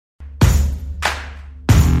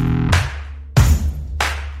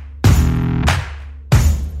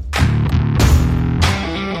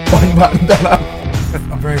One button done up.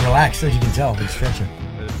 I'm very relaxed, as you can tell. Big stretcher.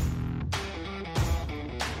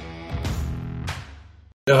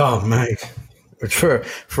 Oh, mate. For a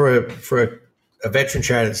veteran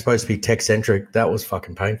chat that's supposed to be tech centric, that was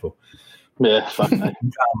fucking painful. Yeah, fuck mate.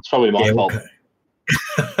 It's probably my fault.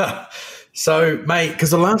 Okay. So, mate,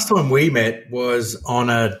 because the last time we met was on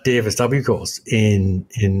a DFSW course in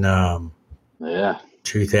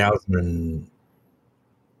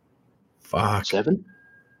 2007.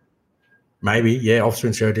 Maybe, yeah, Officer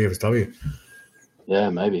and Show DFSW. Yeah,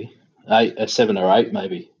 maybe 7 or 8,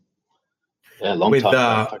 maybe. Yeah, long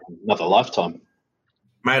time. Another lifetime,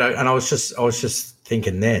 mate. I was just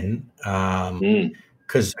thinking then,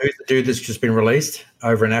 because who's the dude that's just been released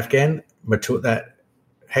over in Afghan?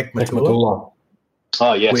 Hekmatullah.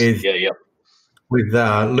 Oh yes, with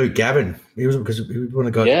Luke Gavin. He was because he was one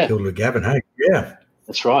of the guys that killed Luke Gavin. Hey, yeah.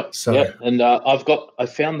 That's right. So, yeah, and I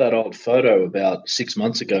found that old photo about 6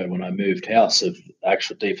 months ago when I moved house of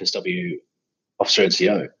actual DFSW officer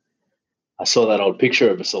NCO. I saw that old picture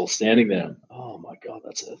of us all standing there. Oh my God,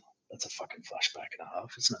 that's a fucking flashback and a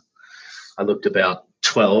half, isn't it? I looked about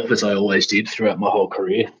 12, as I always did throughout my whole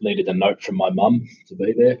career. Needed a note from my mum to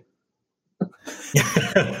be there.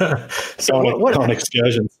 So what on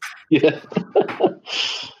excursions? Yeah.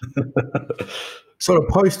 Sort of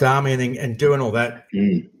post-army and doing all that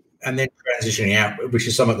and then transitioning out, which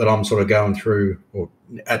is something that I'm sort of going through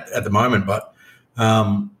at the moment. But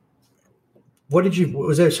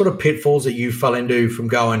was there sort of pitfalls that you fell into from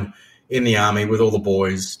going in the army with all the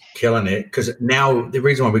boys, killing it? Because now the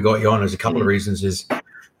reason why we got you on is a couple of reasons is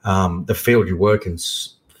the field you work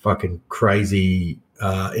in's fucking crazy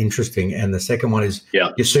interesting. And the second one is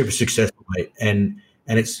you're super successful, mate. And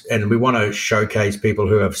we want to showcase people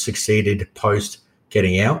who have succeeded post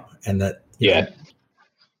getting out, and that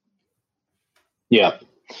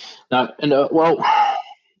no, and well,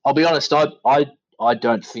 I'll be honest, I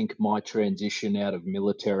don't think my transition out of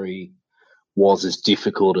military was as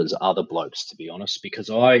difficult as other blokes, to be honest, because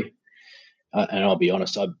and I'll be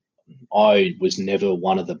honest, I was never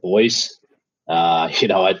one of the boys. I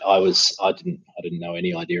didn't know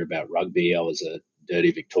any idea about rugby. I was a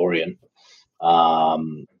dirty Victorian.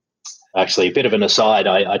 Actually, a bit of an aside,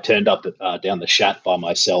 I turned up down the Shat by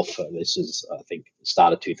myself. This is, I think, the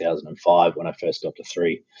start of 2005 when I first got to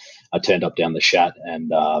 3. I turned up down the Shat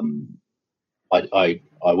and I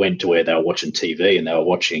went to where they were watching TV and they were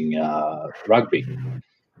watching rugby. And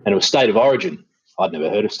it was State of Origin. I'd never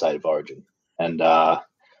heard of State of Origin. And I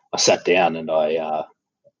sat down and I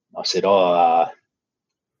said,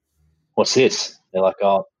 what's this? They're like,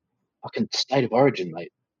 oh, fucking State of Origin,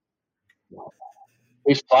 mate.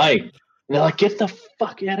 Who's playing? And they're like, get the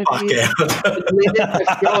fuck out of here.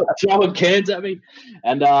 Throwing cans at me.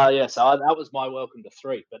 And so that was my welcome to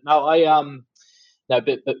 3. But no,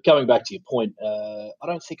 but going back to your point, I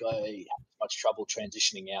don't think I had much trouble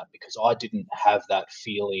transitioning out because I didn't have that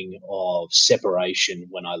feeling of separation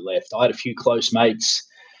when I left. I had a few close mates,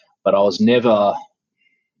 but I was never,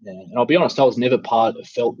 and I'll be honest, I was never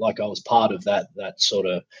felt like I was part of that sort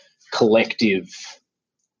of collective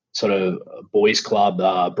sort of boys club,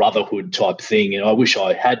 brotherhood type thing. And I wish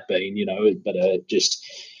I had been, but just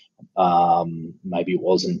maybe it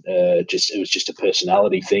wasn't it was just a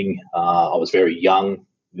personality thing. I was very young,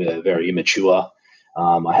 very immature.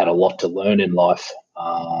 I had a lot to learn in life.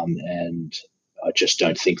 And I just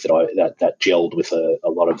don't think that gelled with a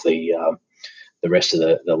lot of the rest of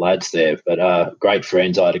the lads there. But great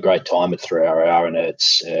friends. I had a great time at RAR, and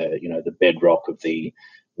it's, the bedrock of the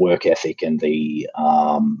work ethic and the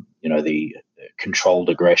the controlled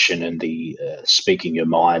aggression and the speaking your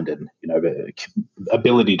mind and the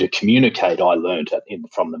ability to communicate. I learned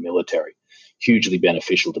from the military, hugely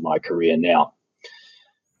beneficial to my career now.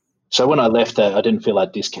 So when I left, I didn't feel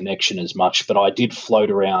that disconnection as much, but I did float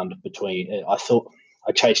around between. I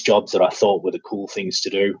chased jobs that I thought were the cool things to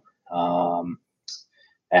do,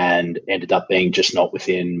 and ended up being just not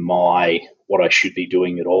within what I should be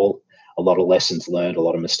doing at all. A lot of lessons learned, a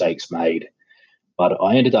lot of mistakes made. But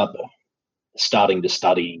I ended up starting to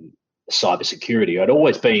study cybersecurity. I'd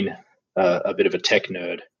always been a bit of a tech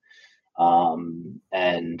nerd,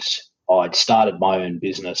 and I'd started my own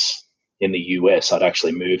business in the US. I'd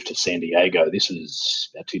actually moved to San Diego. This was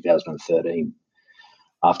about 2013,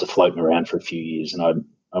 after floating around for a few years. And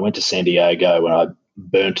I went to San Diego and I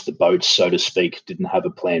burnt the boats, so to speak, didn't have a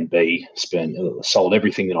plan B, sold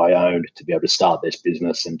everything that I owned to be able to start this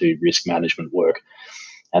business and do risk management work.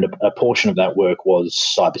 And a portion of that work was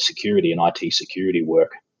cybersecurity and IT security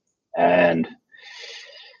work. And,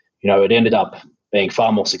 it ended up being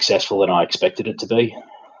far more successful than I expected it to be.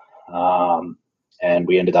 and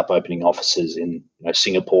we ended up opening offices in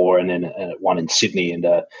Singapore and then one in Sydney. And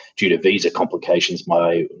due to visa complications,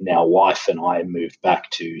 my now wife and I moved back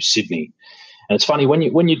to Sydney. And it's funny,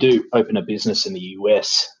 when you do open a business in the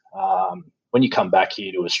US, when you come back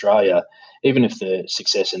here to Australia, even if the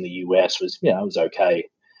success in the US was, it was okay,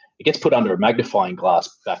 it gets put under a magnifying glass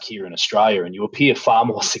back here in Australia, and you appear far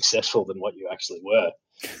more successful than what you actually were.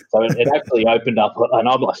 So it actually opened up, and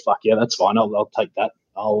I'm like, fuck yeah, that's fine. I'll take that.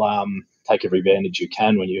 I'll take every advantage you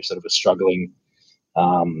can when you're sort of a struggling,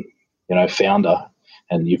 founder,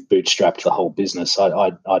 and you've bootstrapped the whole business.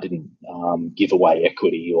 I didn't give away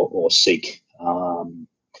equity or seek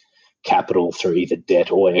capital through either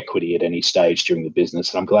debt or equity at any stage during the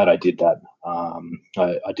business, and I'm glad I did that.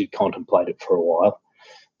 I did contemplate it for a while,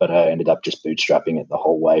 but I ended up just bootstrapping it the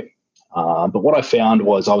whole way. But what I found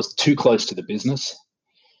was I was too close to the business.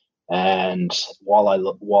 And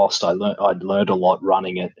whilst I'd learned a lot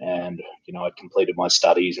running it, and I'd completed my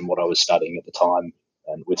studies and what I was studying at the time,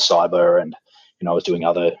 and with cyber, and I was doing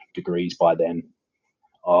other degrees by then,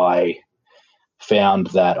 I found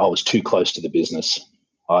that I was too close to the business.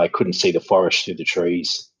 I couldn't see the forest through the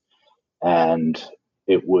trees, and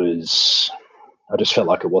I just felt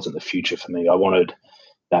like it wasn't the future for me. I wanted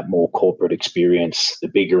that more corporate experience, the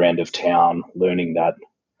bigger end of town, learning that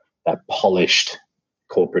polished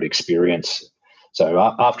corporate experience. So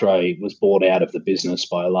after I was bought out of the business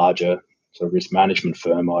by a larger sort of risk management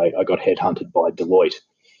firm, I got headhunted by Deloitte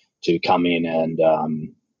to come in and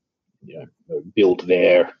build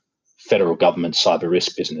their federal government cyber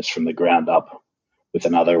risk business from the ground up with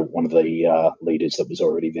one of the leaders that was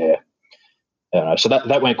already there. So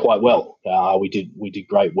that went quite well. We did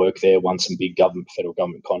great work there, won some big federal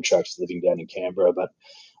government contracts living down in Canberra, but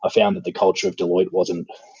I found that the culture of Deloitte wasn't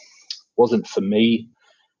for me.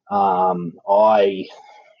 I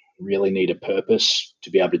really need a purpose to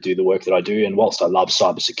be able to do the work that I do. And whilst I love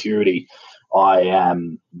cybersecurity, I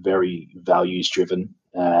am very values driven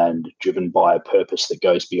and driven by a purpose that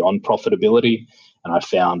goes beyond profitability. And I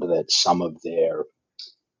found that some of their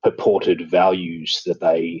purported values that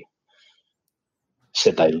they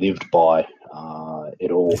said they lived by,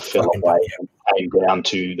 it all fell away and came down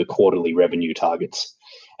to the quarterly revenue targets.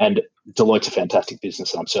 And Deloitte's a fantastic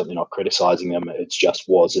business, and I'm certainly not criticizing them. It just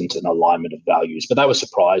wasn't an alignment of values. But they were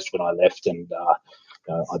surprised when I left, and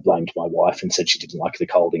I blamed my wife and said she didn't like the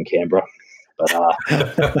cold in Canberra. But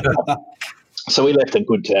so we left on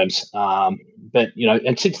good terms. But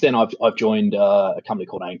and since then I've joined a company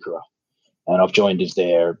called Ankara, and I've joined as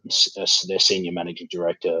their senior managing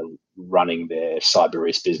director, running their cyber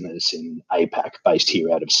risk business in APAC, based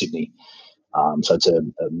here out of Sydney. So it's a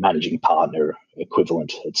managing partner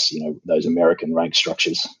equivalent. It's those American rank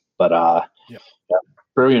structures, but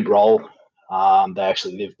brilliant role. They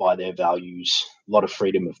actually live by their values. A lot of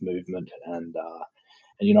freedom of movement, and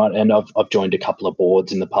I've joined a couple of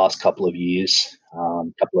boards in the past couple of years. A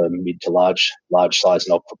couple of mid to large size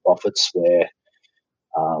not for profits, where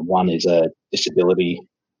one is a disability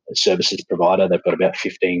services provider. They've got about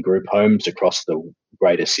 15 group homes across the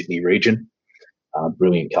greater Sydney region.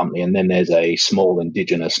 Brilliant company. And then there's a small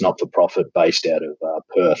Indigenous not-for-profit based out of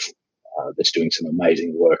Perth that's doing some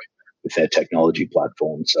amazing work with their technology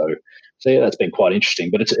platform. So yeah, that's been quite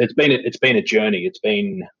interesting. But it's been a journey. It's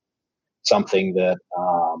been something that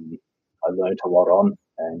I learned a lot on.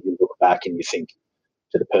 And you look back and you think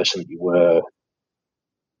to the person that you were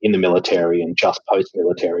in the military and just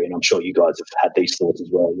post-military, and I'm sure you guys have had these thoughts as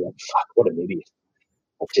well. You're like, fuck, what an idiot.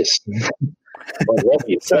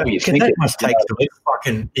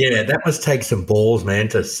 That must take some balls, man,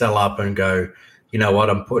 to sell up and go, you know what,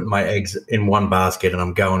 I'm putting my eggs in one basket and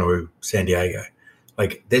I'm going to San Diego.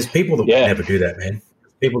 Like, there's people that would never do that, man.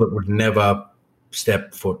 People that would never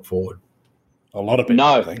step foot forward. A lot of people,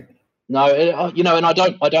 I think. No, and I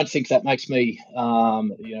don't think that makes me,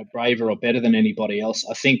 braver or better than anybody else.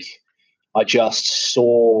 I think I just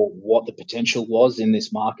saw what the potential was in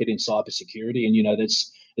this market in cybersecurity, and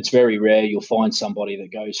it's very rare you'll find somebody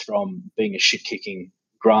that goes from being a shit-kicking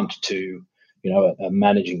grunt to a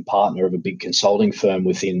managing partner of a big consulting firm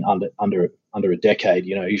within under a decade.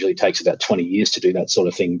 Usually takes about 20 years to do that sort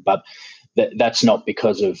of thing, but that's not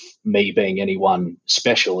because of me being anyone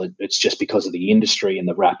special. It's just because of the industry and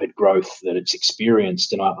the rapid growth that it's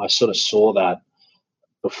experienced. And I sort of saw that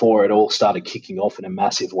before it all started kicking off in a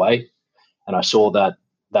massive way. And I saw that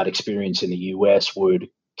experience in the US would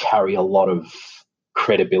carry a lot of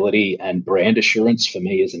credibility and brand assurance for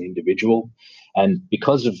me as an individual. And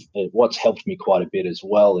because of what's helped me quite a bit as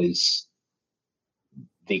well is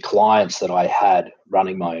the clients that I had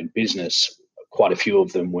running my own business, quite a few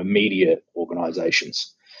of them were media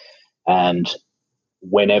organizations. And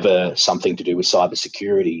whenever something to do with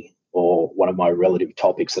cybersecurity or one of my relative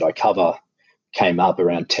topics that I cover came up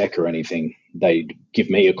around tech or anything, they'd give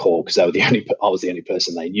me a call because I was the only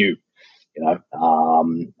person they knew, and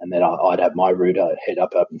then I'd have my router head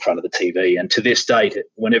up in front of the TV. And to this date,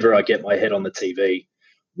 whenever I get my head on the TV,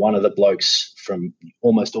 one of the blokes from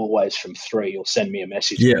almost always from 3 will send me a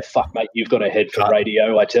message. Yeah. Fuck, mate, you've got a head for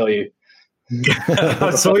radio, I tell you.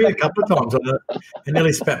 I saw you a couple of times. I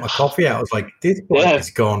nearly spat my coffee out. I was like, this bloke has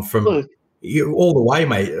gone from you all the way,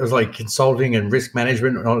 mate. It was like consulting and risk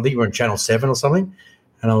management. And I think you were on Channel 7 or something.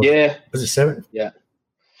 And was it 7?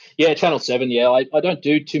 Yeah, Channel 7. Yeah, I don't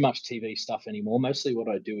do too much TV stuff anymore. Mostly what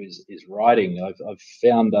I do is writing. I've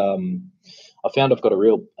found I've got a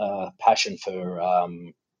real passion for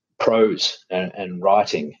prose and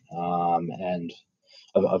writing, and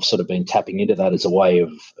I've sort of been tapping into that as a way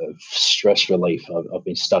of stress relief. I've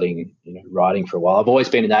been studying, writing for a while. I've always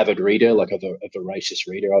been an avid reader, like a voracious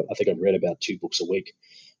reader. I think I've read about 2 books a week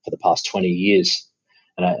for the past 20 years,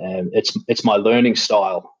 and it's my learning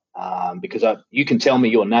style, because you can tell me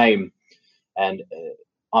your name, and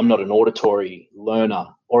I'm not an auditory learner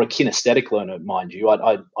or a kinesthetic learner, mind you.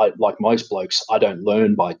 I like most blokes, I don't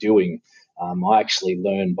learn by doing. I actually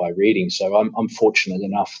learn by reading. So I'm fortunate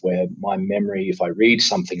enough where my memory, if I read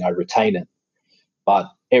something, I retain it. But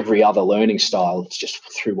every other learning style, it's just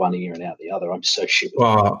through one ear and out the other. I'm so shit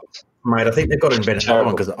with it. Mate, I think they've got to invent another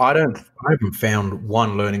one, because I haven't found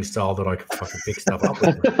one learning style that I can fucking pick stuff up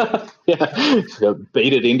with. Yeah,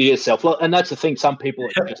 beat it into yourself. And that's the thing. Some people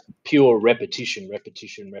are just pure repetition,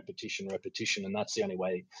 and that's the only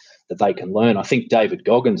way that they can learn. I think David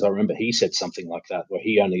Goggins, I remember he said something like that, where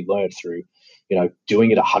he only learned through, doing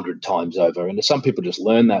it 100 times over. And some people just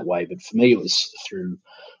learn that way, but for me, it was through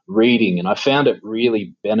reading, and I found it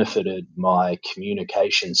really benefited my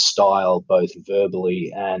communication style, both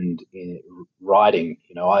verbally and in writing.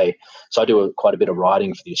 I do quite a bit of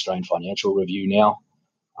writing for the Australian Financial Review now,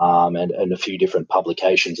 and a few different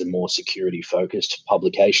publications and more security focused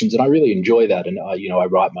publications, and I really enjoy that. And I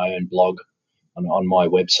write my own blog on my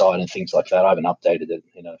website and things like that. I haven't updated it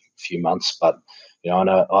in a few months, but I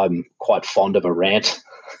know I'm quite fond of a rant.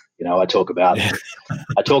 I talk about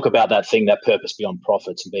that thing, that purpose beyond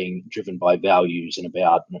profits, and being driven by values, and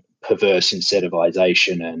about perverse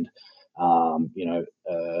incentivization and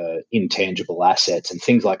intangible assets and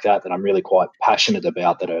things like that I'm really quite passionate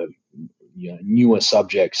about, that are newer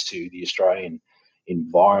subjects to the Australian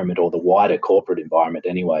environment, or the wider corporate environment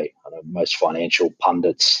anyway. I know most financial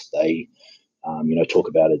pundits, they talk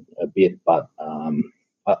about it a bit, but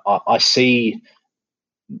I see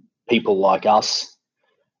people like us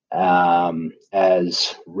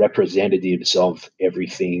as representatives of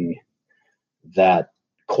everything that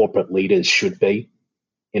corporate leaders should be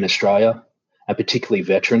in Australia, and particularly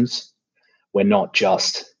veterans. We're not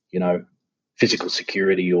just, physical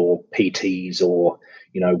security or PTs or,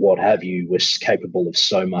 what have you. We're capable of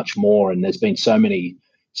so much more. And there's been so many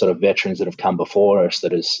sort of veterans that have come before us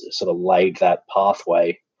that has sort of laid that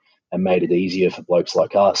pathway and made it easier for blokes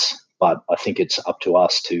like us. But I think it's up to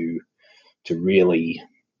us to really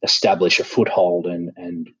establish a foothold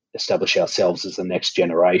and establish ourselves as the next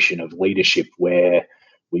generation of leadership, where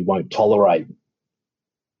we won't tolerate,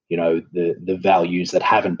 the values that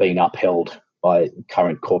haven't been upheld by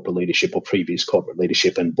current corporate leadership or previous corporate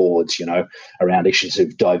leadership and boards, around issues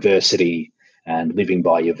of diversity and living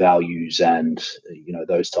by your values and,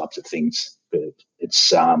 those types of things. But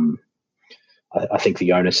it's, I think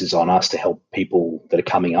the onus is on us to help people that are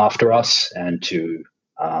coming after us, and to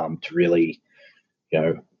really,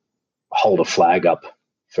 hold a flag up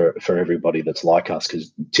for everybody that's like us,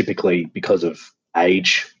 because typically, because of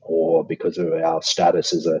age or because of our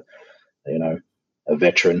status as a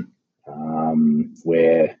veteran,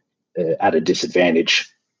 we're at a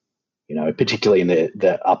disadvantage, particularly in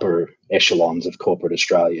the upper echelons of corporate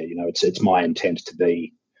Australia. It's my intent to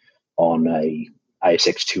be on a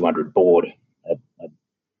ASX 200 board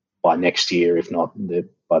by next year, if not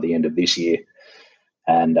by the end of this year.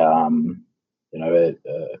 And,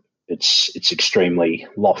 it's extremely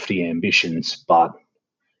lofty ambitions, but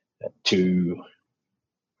to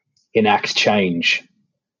enact change,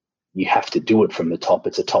 you have to do it from the top.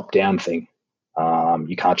 It's a top-down thing.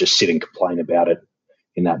 You can't just sit and complain about it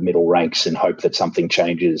in that middle ranks and hope that something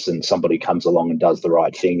changes and somebody comes along and does the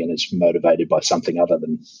right thing and is motivated by something other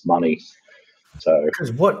than money. So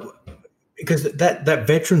because that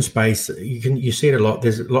veteran space, you see it a lot.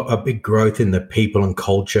 There's a big growth in the people and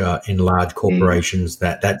culture in large corporations.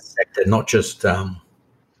 That sector, not just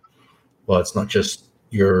it's not just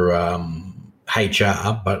your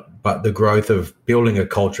HR, but the growth of building a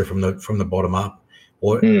culture from the bottom up.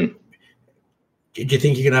 Or Do you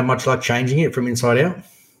think you're going to have much luck changing it from inside out?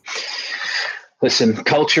 Listen,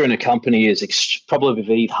 culture in a company is probably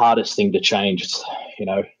the hardest thing to change. It's,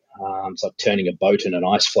 it's like turning a boat in an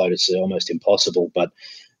ice float. It's almost impossible. But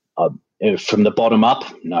from the bottom up,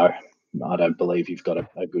 no, I don't believe you've got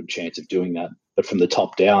a good chance of doing that. But from the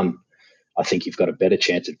top down, I think you've got a better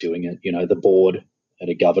chance of doing it. The board at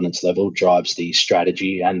a governance level drives the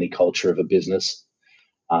strategy and the culture of a business.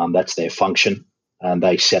 That's their function, and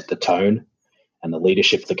they set the tone. And the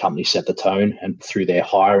leadership of the company set the tone, and through their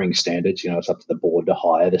hiring standards, it's up to the board to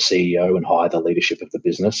hire the CEO and hire the leadership of the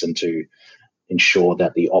business, and to ensure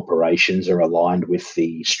that the operations are aligned with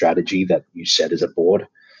the strategy that you set as a board.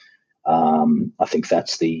 I think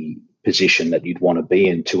that's the position that you'd want to be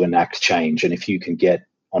in to enact change. And if you can get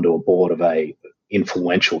onto a board of a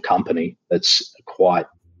influential company that's quite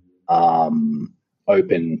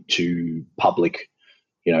open to public,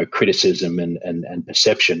 criticism and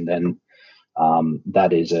perception, then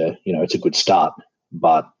that is it's a good start.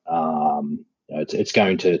 But it's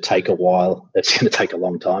going to take a while. It's going to take a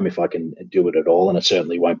long time if I can do it at all, and I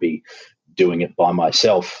certainly won't be doing it by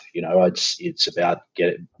myself. It's about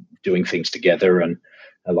doing things together, and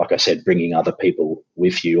like I said, bringing other people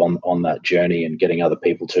with you on that journey, and getting other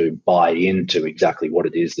people to buy into exactly what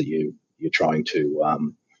it is that you're trying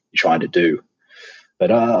to do.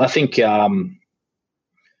 But I think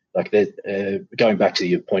going back to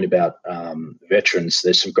your point about veterans,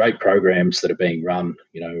 there's some great programs that are being run,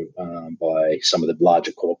 by some of the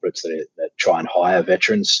larger corporates that try and hire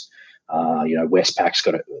veterans. Westpac's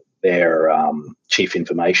got their chief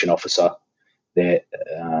information officer there,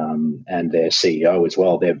 and their CEO as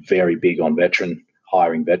well. They're very big on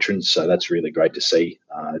hiring veterans, so that's really great to see.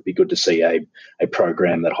 It'd be good to see a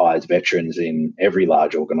program that hires veterans in every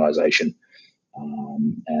large organisation.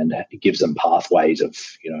 And it gives them pathways of,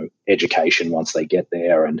 education once they get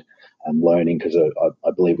there, and learning, because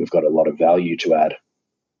I believe we've got a lot of value to add.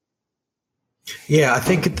 Yeah, I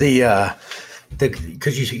think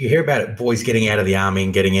because you hear about it, boys getting out of the army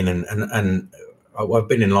and getting in, and I've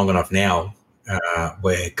been in long enough now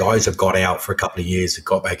where guys have got out for a couple of years, have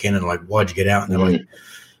got back in, and like, why'd you get out? And they're like,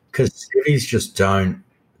 because cities just don't.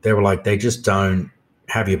 They were like, they just don't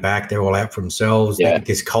have your back. They're all out for themselves. Yeah.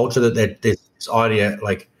 This culture that this idea,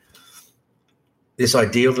 like this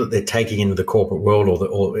ideal that they're taking into the corporate world,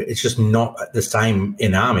 or it's just not the same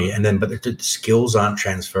in army. And then, but the skills aren't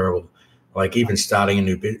transferable. Like even starting a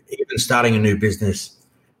new business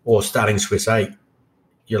or starting Swiss 8,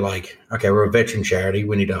 you're like, okay, we're a veteran charity.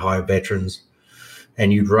 We need to hire veterans.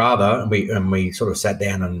 And you'd rather, and we sort of sat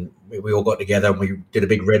down and we all got together and we did a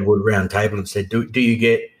big redwood round table and said, do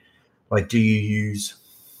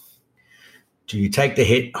you take the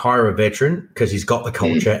hit, hire a veteran because he's got the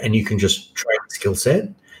culture and you can just train the skill set,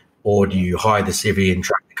 or do you hire the civvy and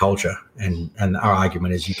train the culture? And our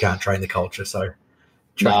argument is you can't train the culture, so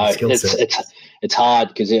train the skill set. It's hard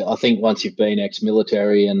because I think once you've been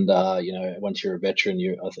ex-military and once you're a veteran,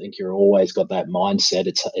 I think you're always got that mindset.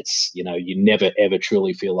 It's you never ever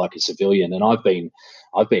truly feel like a civilian. And I've been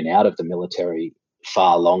out of the military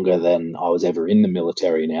far longer than I was ever in the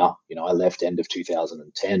military. Now, I left end of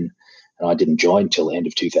 2010. And I didn't join till end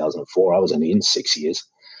of 2004. I was only in 6 years,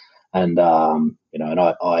 and and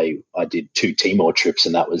I did 2 Timor trips,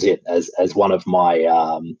 and that was it. As one of my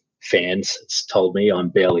fans told me, I'm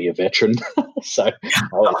barely a veteran, so I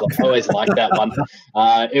always liked that one.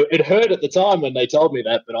 It hurt at the time when they told me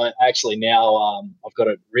that, but I actually now I've got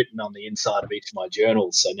it written on the inside of each of my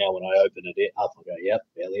journals. So now when I open it up, I go, "Yep,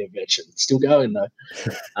 barely a veteran." Still going though.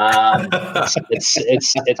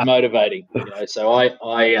 It's motivating,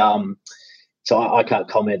 So I can't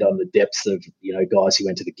comment on the depths of guys who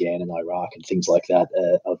went to the GAN in Iraq and things like that,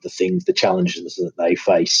 of the challenges that they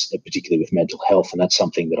face, particularly with mental health, and that's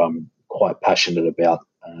something that I'm quite passionate about.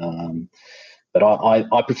 But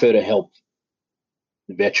I prefer to help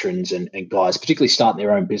veterans and guys, particularly starting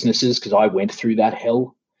their own businesses, because I went through that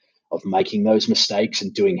hell of making those mistakes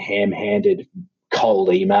and doing ham-handed cold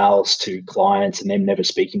emails to clients and them never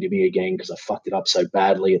speaking to me again because I fucked it up so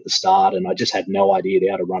badly at the start, and I just had no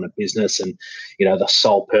idea how to run a business. And the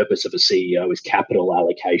sole purpose of a CEO is capital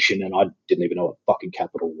allocation, and I didn't even know what fucking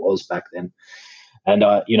capital was back then. And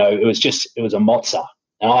it was a mozza,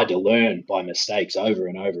 and I had to learn by mistakes over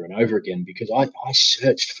and over and over again, because I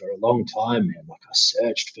searched for a long time, man. Like I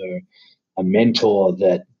searched for a mentor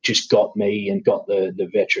that just got me and got the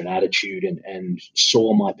veteran attitude and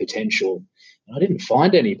saw my potential. I didn't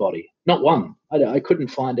find anybody, not one. I couldn't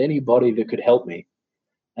find anybody that could help me.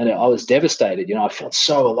 And I was devastated. I felt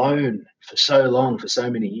so alone for so long, for so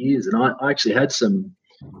many years. And I actually had some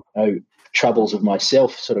troubles of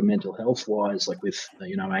myself, sort of mental health wise, like with,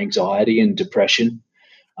 anxiety and depression,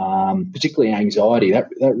 particularly anxiety. That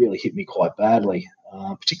really hit me quite badly,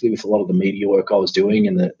 particularly with a lot of the media work I was doing,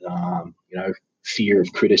 and the, fear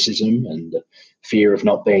of criticism and the fear of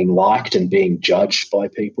not being liked and being judged by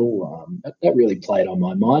people. That really played on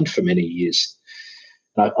my mind for many years.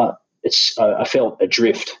 I felt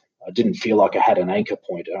adrift. I didn't feel like I had an anchor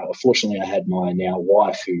point. Fortunately, I had my now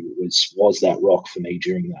wife, who was that rock for me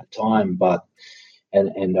during that time. But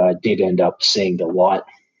and I did end up seeing the light,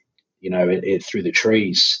 through the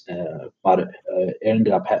trees. But it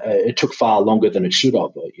ended up. It took far longer than it should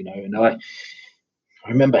have. And I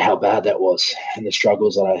remember how bad that was, and the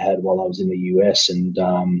struggles that I had while I was in the US, and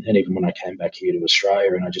even when I came back here to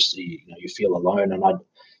Australia. And I just, you feel alone, and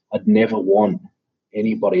I'd never want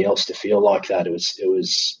anybody else to feel like that. It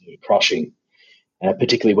was crushing,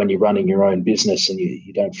 particularly when you're running your own business and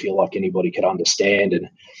you don't feel like anybody could understand. And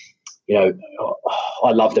I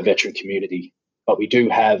love the veteran community, but we do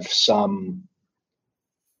have some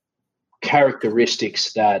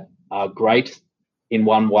characteristics that are great in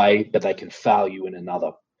one way, but they can fail you in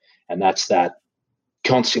another. And that's that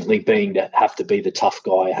constantly have to be the tough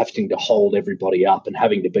guy, having to hold everybody up and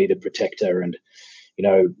having to be the protector. And,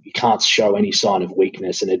 you can't show any sign of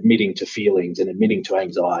weakness, and admitting to feelings and admitting to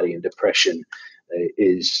anxiety and depression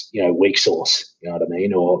is, weak sauce, you know what I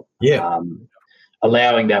mean? Or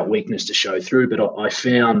allowing that weakness to show through. But I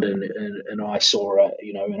found and I saw,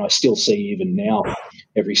 and I still see even now,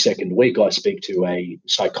 every second week I speak to a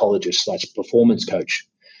psychologist / performance coach,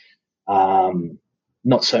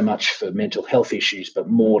 not so much for mental health issues, but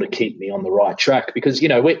more to keep me on the right track. Because,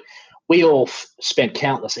 we all spent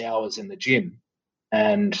countless hours in the gym,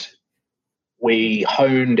 and we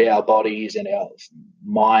honed our bodies and our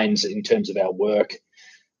minds in terms of our work,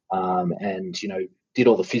 and, did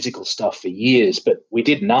all the physical stuff for years, but we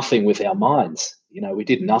did nothing with our minds. We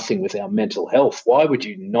did nothing with our mental health. Why would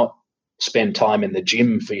you not spend time in the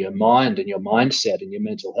gym for your mind and your mindset and your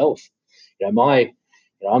mental health? And I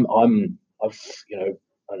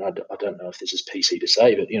don't know if this is PC to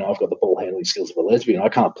say, but, I've got the ball handling skills of a lesbian. I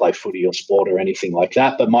can't play footy or sport or anything like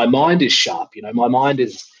that, but my mind is sharp. My mind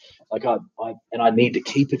is like, I need to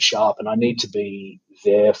keep it sharp, and I need to be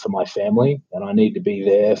there for my family, and I need to be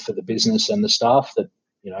there for the business and the staff that,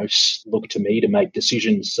 look to me to make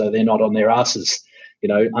decisions, so they're not on their asses,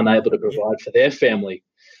 unable to provide for their family.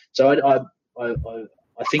 So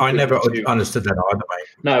I think I never understood that either, mate.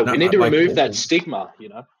 No, we need to remove that stigma,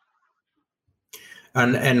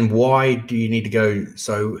 And why do you need to go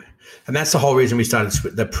so? And that's the whole reason we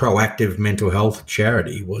started the proactive mental health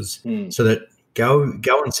charity, was so that go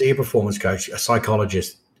and see a performance coach, a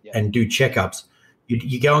psychologist, and do checkups.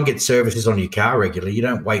 You go and get services on your car regularly. You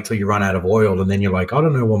don't wait till you run out of oil and then you're like, I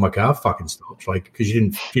don't know why my car fucking stops, like, because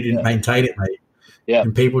you didn't maintain it, mate. Yeah.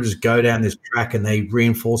 And people just go down this track and they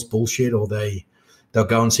reinforce bullshit, or they'll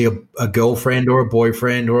go and see a girlfriend or a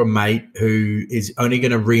boyfriend or a mate who is only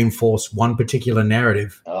going to reinforce one particular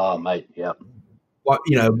narrative. Oh, mate, yeah.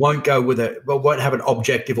 Won't go with won't have an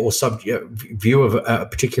objective or view of a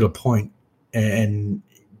particular point. And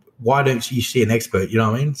why don't you see an expert? You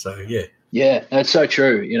know what I mean? So, yeah. Yeah, that's so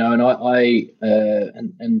true. And I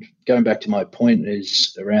and going back to my point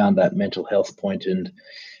is around that mental health point and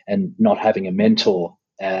not having a mentor.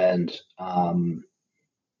 And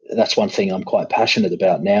that's one thing I'm quite passionate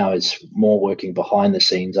about now, is more working behind the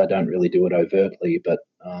scenes. I don't really do it overtly, but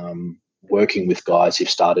working with guys who've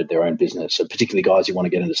started their own business, so particularly guys who want to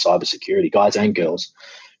get into cybersecurity, guys and girls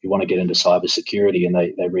who want to get into cybersecurity, and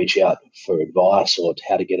they reach out for advice or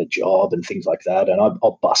how to get a job and things like that. And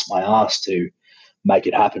I'll bust my ass to make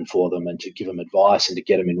it happen for them and to give them advice and to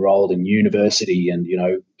get them enrolled in university and,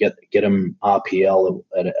 get them RPL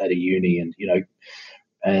at a uni.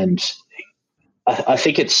 And, I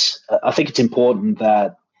think it's important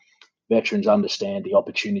that veterans understand the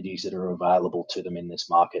opportunities that are available to them in this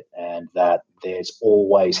market, and that there's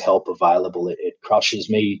always help available. It crushes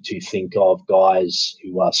me to think of guys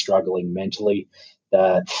who are struggling mentally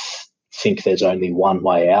that think there's only one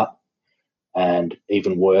way out, and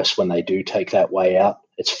even worse, when they do take that way out,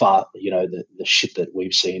 it's far, the shit that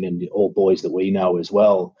we've seen, and all boys that we know as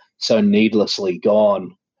well, so needlessly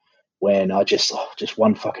gone, when I just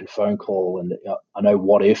one fucking phone call, and I know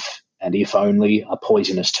what if and if only are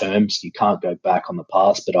poisonous terms. You can't go back on the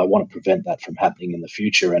past, but I want to prevent that from happening in the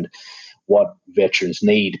future. And what veterans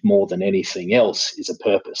need more than anything else is a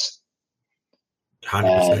purpose.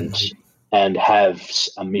 100%. And have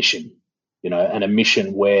a mission, and a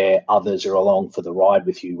mission where others are along for the ride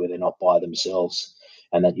with you, where they're not by themselves,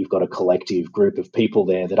 and that you've got a collective group of people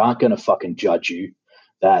there that aren't going to fucking judge you,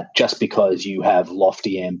 that just because you have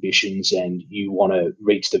lofty ambitions and you want to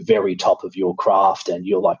reach the very top of your craft and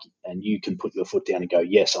you can put your foot down and go,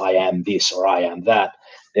 yes, I am this or I am that,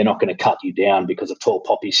 they're not going to cut you down because of tall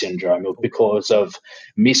poppy syndrome or because of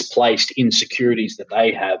misplaced insecurities that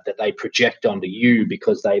they have that they project onto you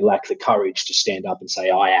because they lack the courage to stand up and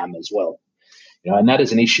say, I am as well. And that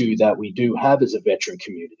is an issue that we do have as a veteran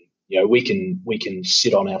community. We can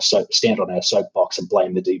stand on our soapbox and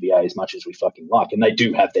blame the DVA as much as we fucking like, and they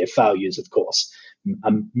do have their failures, of course,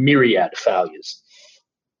 a myriad failures,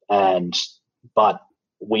 but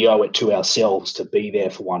we owe it to ourselves to be there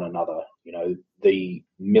for one another. The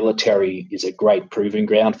military is a great proving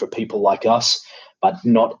ground for people like us, but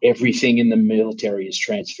not everything in the military is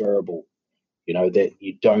transferable. That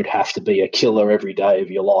you don't have to be a killer every day of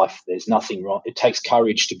your life. There's nothing wrong. It takes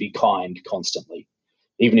courage to be kind constantly.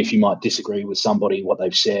 Even if you might disagree with somebody, what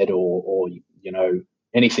they've said or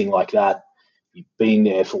anything like that, being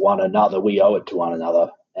there for one another, we owe it to one another,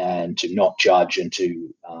 and to not judge and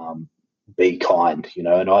to be kind,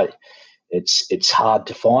 and it's hard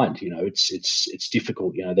to find, it's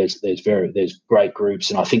difficult. There's great groups,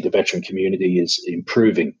 and I think the veteran community is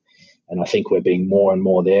improving, and I think we're being more and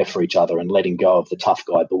more there for each other and letting go of the tough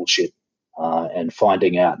guy bullshit and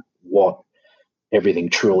finding out what everything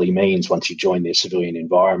truly means once you join the civilian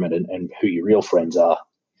environment and who your real friends are.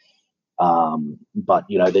 But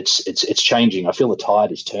it's changing. I feel the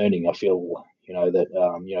tide is turning. I feel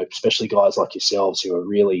that especially guys like yourselves who are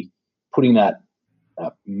really putting that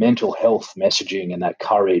mental health messaging and that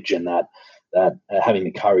courage and that having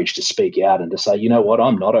the courage to speak out and to say, what,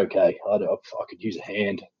 I'm not okay. I could use a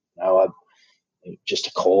hand. Just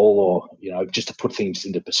a call or just to put things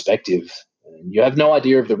into perspective. And you have no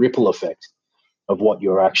idea of the ripple effect of what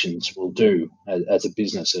your actions will do as a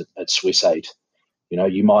business at Swiss 8.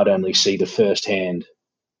 You might only see the first-hand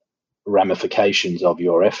ramifications of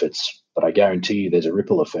your efforts, but I guarantee you there's a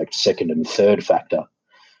ripple effect, second and third factor,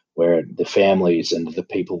 where the families and the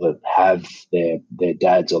people that have their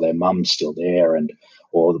dads or their mums still there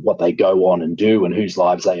or what they go on and do and whose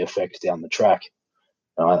lives they affect down the track.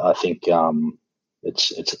 I think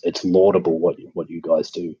it's laudable what you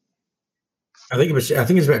guys do. I think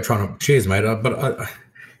it's about trying to cheers, mate. But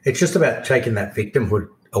it's just about taking that victimhood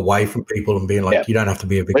away from people and being like, you don't have to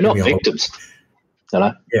be a victim. We're not victims.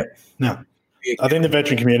 No. Yeah. No. I think the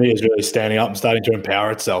veteran community is really standing up and starting to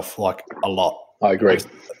empower itself a lot. I agree.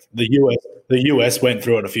 The US went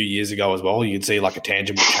through it a few years ago as well. You'd see a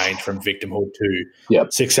tangible change from victimhood to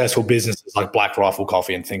successful businesses like Black Rifle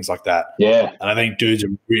Coffee and things like that. Yeah. And I think dudes are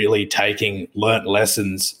really learnt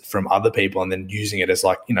lessons from other people and then using it as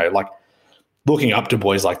looking up to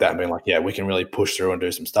boys like that and being like, yeah, we can really push through and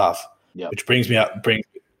do some stuff. Yeah. Which brings me up.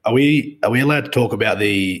 Are we allowed to talk about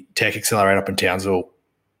the Tech Accelerator up in Townsville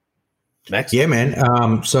next? Yeah, man.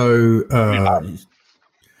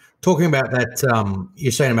 Talking about that,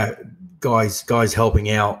 you're saying about guys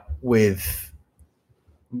helping out with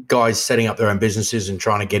guys setting up their own businesses and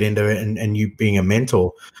trying to get into it, and you being a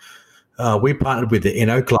mentor. We partnered with the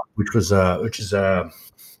NO Club, which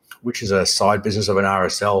is a side business of an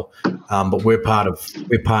RSL, but we're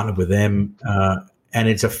partnered with them, and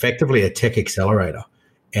it's effectively a tech accelerator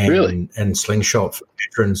and slingshot for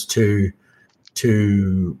veterans and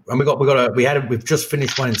we've just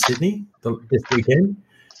finished one in Sydney this weekend.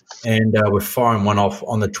 And we're firing one off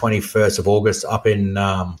on the 21st of August up in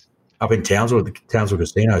Townsville, the Townsville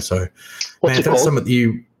Casino. So, what's it that's called?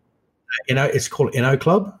 something it's called NO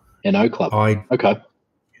Club. NO Club. Okay.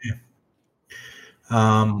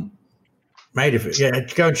 Yeah. Mate,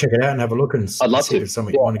 go and check it out and have a look and I'd love see to. if it's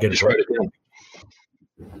something you want to get involved.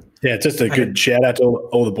 Yeah, just a good shout out to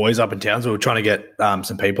all the boys up in Townsville. We're trying to get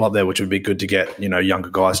some people up there, which would be good to get, younger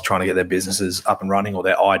guys trying to get their businesses up and running or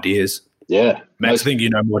their ideas. Yeah. Max, I think you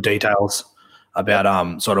know more details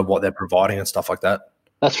about sort of what they're providing and stuff like that.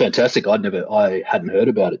 That's fantastic. I hadn't heard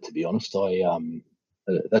about it, to be honest.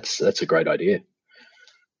 That's a great idea.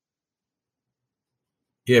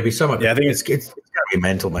 Yeah, be somewhat. Yeah, I think it's going to be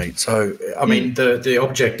mental, mate. So, I mean, the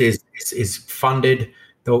object is funded.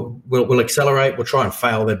 We'll accelerate. We'll try and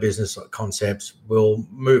fail their business concepts. We'll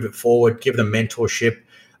move it forward. Give them mentorship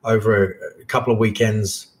over a couple of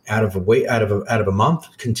weekends out of a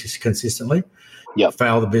month consistently. Yeah,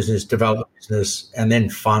 fail the business, develop the business, and then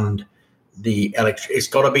fund the It's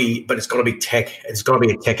got to be tech. It's got to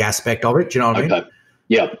be a tech aspect of it. Do you know what I mean?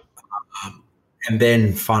 Yeah. And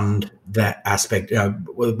then fund that aspect,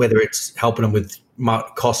 whether it's helping them with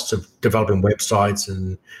costs of developing websites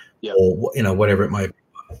or whatever it may be.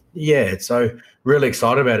 Yeah, so really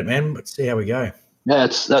excited about it, man. Let's see how we go. Yeah,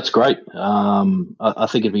 that's great. I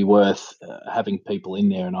think it'd be worth having people in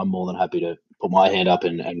there, and I'm more than happy to put my hand up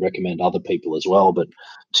and recommend other people as well, but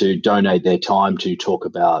to donate their time to talk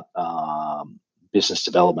about business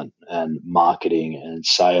development and marketing and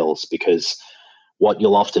sales, because what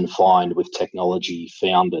you'll often find with technology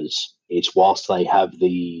founders is whilst they have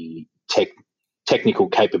the technical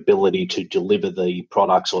capability to deliver the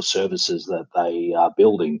products or services that they are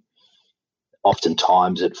building,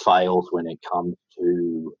 oftentimes it fails when it comes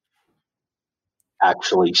to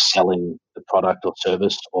actually selling the product or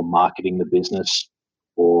service or marketing the business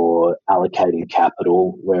or allocating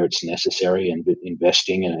capital where it's necessary and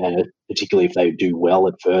investing, and particularly if they do well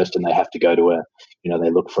at first and they have to go to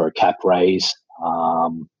they look for a cap raise.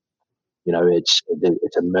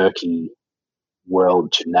 It's a murky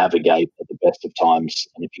world to navigate at the best of times,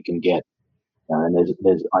 and if you can get and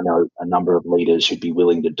I know a number of leaders who'd be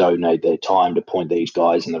willing to donate their time to point these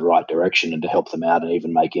guys in the right direction and to help them out and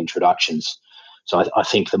even make introductions. So I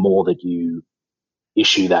think the more that you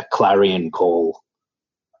issue that clarion call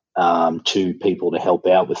to people to help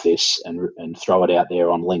out with this and throw it out there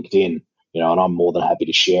on LinkedIn, and I'm more than happy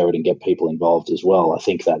to share it and get people involved as well. I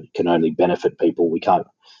think that can only benefit people. I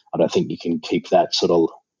don't think you can keep that sort of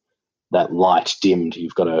that light dimmed.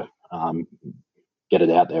 You've got to get it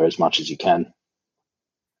out there as much as you can.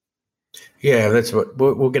 Yeah, that's what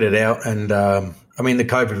we'll get it out. And the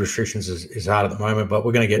COVID restrictions is hard at the moment, but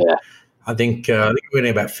we're going to get. Yeah. I think we're going to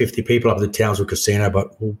have about 50 people up at the Townsville Casino,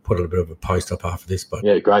 but we'll put a bit of a post up after this. But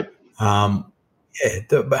yeah, great. Hey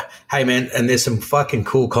man, and there's some fucking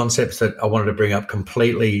cool concepts that I wanted to bring up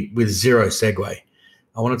completely with zero segue.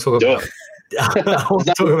 I want to talk about. I want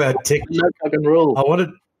to talk about TikTok. No fucking rule. I want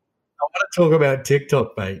to talk about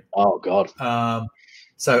TikTok, mate. Oh God.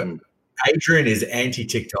 Adrian is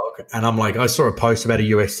anti-TikTok, and I'm like, I saw a post about a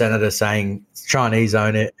US senator saying Chinese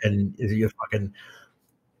own it, and you're fucking.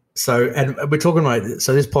 So, and we're talking about,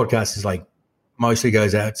 so this podcast is like mostly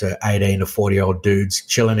goes out to 18 to 40-year-old dudes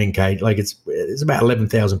chilling in cage. Like it's about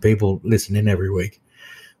 11,000 people listening every week,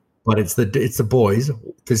 but it's the boys.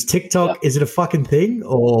 Does TikTok, is it a fucking thing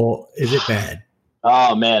or is it bad?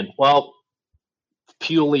 Oh man. Well,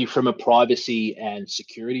 purely from a privacy and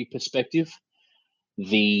security perspective,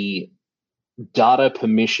 the data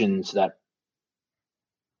permissions that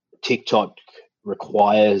TikTok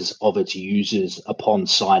requires of its users upon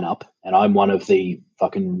sign up, and I'm one of the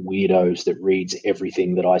fucking weirdos that reads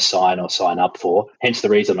everything that I sign or sign up for, hence the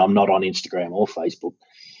reason I'm not on Instagram or Facebook.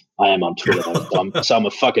 I am on Twitter though, so I'm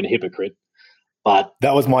a fucking hypocrite. But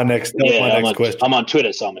that was my next question. I'm on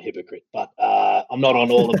Twitter, so I'm a hypocrite, but I'm not on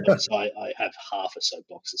all of them. So I have half a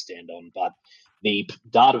soapbox to stand on. But the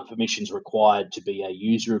data permissions required to be a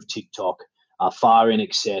user of TikTok are far in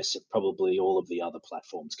excess of probably all of the other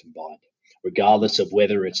platforms combined. Regardless of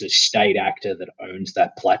whether it's a state actor that owns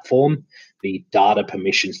that platform, the data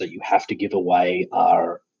permissions that you have to give away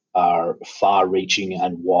are far-reaching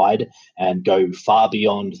and wide and go far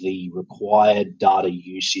beyond the required data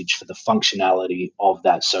usage for the functionality of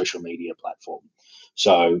that social media platform.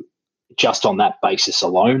 So just on that basis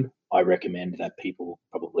alone, I recommend that people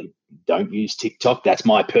probably don't use TikTok. That's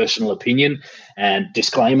my personal opinion. And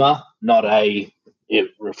disclaimer, not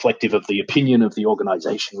reflective of the opinion of the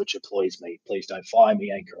organization which employs me. Please don't fire me,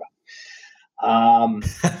 Ankara.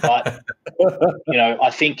 But I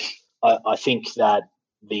think that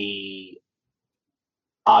the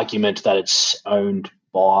argument that it's owned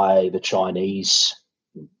by the Chinese,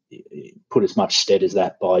 put as much stead as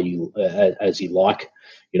that by you as you like,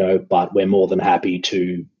 but we're more than happy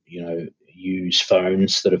to use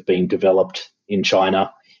phones that have been developed in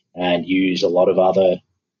China and use a lot of other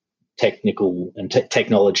technical and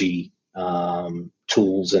technology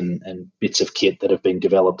tools and bits of kit that have been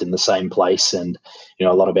developed in the same place. And,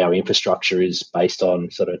 a lot of our infrastructure is based on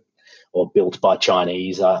or built by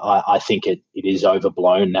Chinese. I think it is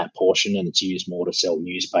overblown, that portion, and it's used more to sell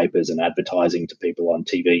newspapers and advertising to people on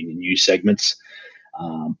TV and news segments.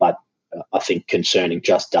 But I think concerning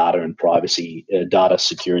just data and privacy, data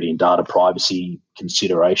security and data privacy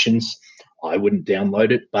considerations, I wouldn't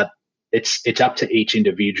download it, but it's up to each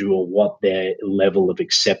individual what their level of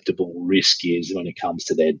acceptable risk is when it comes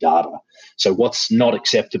to their data. So what's not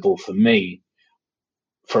acceptable for me,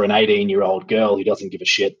 for an 18-year-old girl who doesn't give a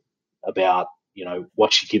shit about,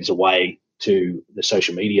 what she gives away to the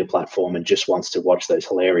social media platform and just wants to watch those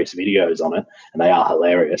hilarious videos on it, and they are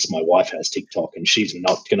hilarious. My wife has TikTok and she's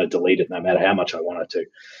not going to delete it no matter how much I want her to.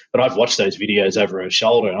 But I've watched those videos over her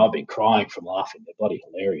shoulder and I've been crying from laughing. They're bloody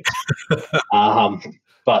hilarious.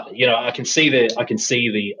 But I can see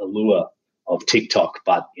the allure of TikTok.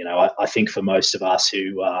 But I think for most of us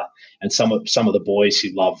who and some of the boys who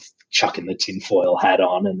love chucking the tinfoil hat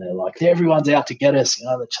on, and they're like, everyone's out to get us.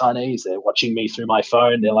 The Chinese, they're watching me through my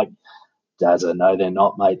phone. They're like, Dazza, no, they're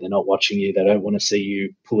not, mate. They're not watching you. They don't want to see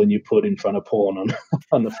you pulling your put in front of porn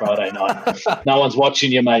on the Friday night. No one's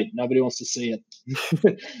watching you, mate. Nobody wants to see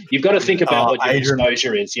it. You've got to think about what your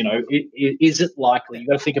exposure is. You know, is it likely? You've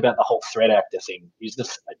got to think about the whole threat actor thing.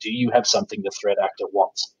 Do you have something the threat actor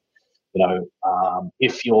wants? You know,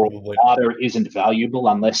 if your data isn't valuable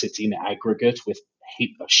unless it's in aggregate with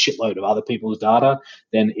a shitload of other people's data,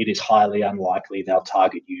 then it is highly unlikely they'll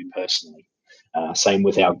target you personally. Same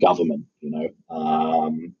with our government, you know.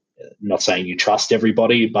 Not saying you trust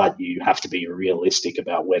everybody, but you have to be realistic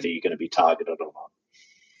about whether you're going to be targeted or not.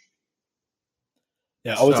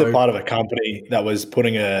 Yeah, I was a part of a company that was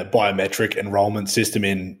putting a biometric enrollment system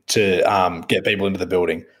in to get people into the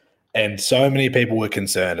building. And so many people were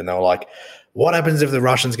concerned, and they were like, what happens if the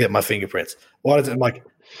Russians get my fingerprints? What is it? I'm like,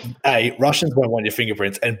 A, Russians won't want your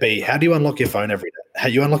fingerprints, and B, how do you unlock your phone every day? How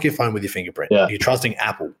you unlock your phone with your fingerprint? Yeah. Are you trusting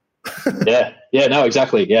Apple? Yeah, no,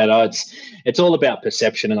 exactly. Yeah, no, it's all about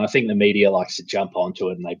perception, and I think the media likes to jump onto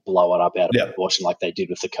it and they blow it up out of proportion, like they did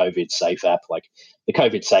with the COVID Safe app. Like the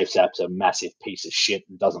COVID Safe app's a massive piece of shit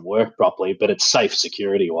and doesn't work properly, but it's safe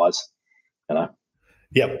security wise, you know.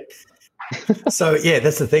 Yep. So yeah,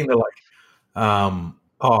 that's the thing. They're like,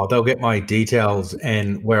 they'll get my details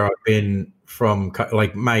and where I've been from.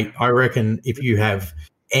 Like, mate, I reckon if you have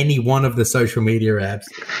any one of the social media apps,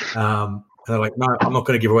 they're like, no, I'm not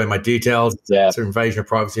going to give away my details. Yeah. It's an invasion of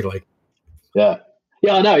privacy. Like, yeah,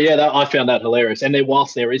 I know. Yeah, I found that hilarious. And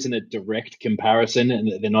whilst there isn't a direct comparison,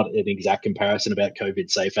 and they're not an exact comparison about COVID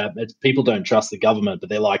Safe app, people don't trust the government, but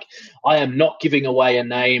they're like, I am not giving away a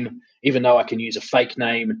name, even though I can use a fake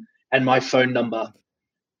name and my phone number,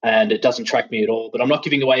 and it doesn't track me at all. But I'm not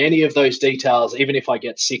giving away any of those details, even if I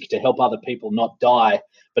get sick, to help other people not die.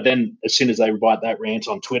 But then as soon as they write that rant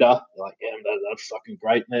on Twitter, they're like, yeah, that's fucking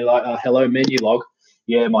great. And they're like, hello, menu log.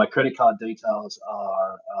 Yeah, my credit card details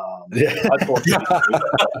are,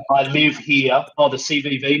 I live here. Oh, the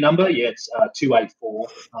CVV number? Yeah, it's 284.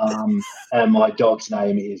 And my dog's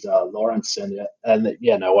name is Lawrence. And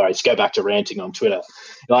yeah, no worries. Go back to ranting on Twitter.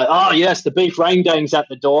 You're like, oh, yes, the beef rain gang's at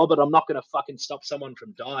the door, but I'm not going to fucking stop someone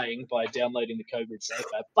from dying by downloading the COVID Safe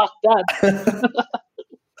app. Fuck that.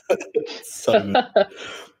 So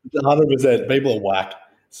 100%. People are whack.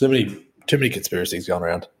 Too many conspiracies going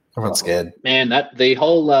around. Everyone's scared. Man, the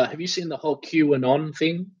whole have you seen the whole QAnon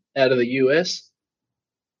thing out of the US?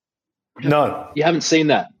 No. You haven't seen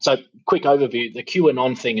that. So quick overview, the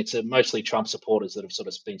QAnon thing, it's mostly Trump supporters that have sort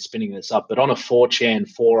of been spinning this up. But on a 4chan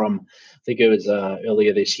forum, I think it was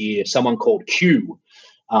earlier this year, someone called Q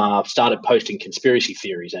started posting conspiracy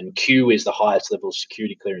theories, and Q is the highest level of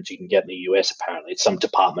security clearance you can get in the US, apparently. It's some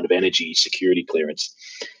Department of Energy security clearance.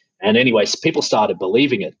 And anyways, people started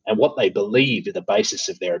believing it. And what they believe, the basis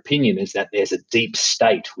of their opinion, is that there's a deep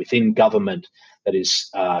state within government that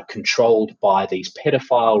is controlled by these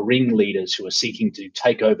pedophile ringleaders who are seeking to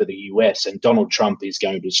take over the US, and Donald Trump is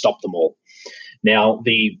going to stop them all. Now,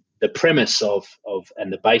 the premise of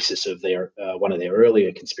and the basis of their one of their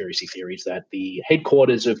earlier conspiracy theories, that the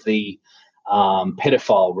headquarters of the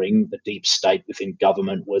pedophile ring, the deep state within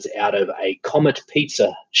government, was out of a Comet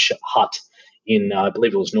Pizza Hut in, I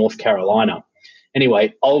believe it was North Carolina.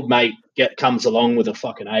 Anyway, old mate comes along with a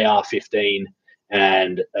fucking AR-15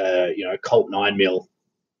 and Colt 9mm,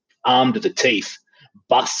 armed to the teeth,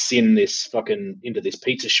 busts into this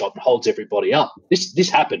pizza shop and holds everybody up.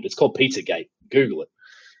 This happened. It's called Pizzagate. Google it.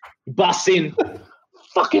 Busts in,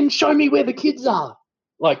 fucking show me where the kids are.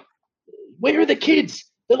 Like, where are the kids?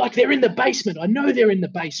 They're like, they're in the basement. I know they're in the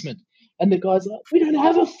basement. And the guy's like, we don't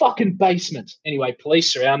have a fucking basement. Anyway,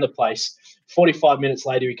 police surround the place. 45 minutes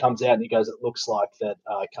later, he comes out and he goes, it looks like that.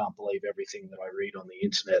 I can't believe everything that I read on the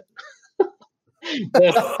internet.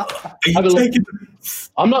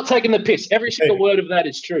 I'm not taking the piss. Every single word of that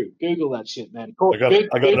is true. Google that shit, man. Google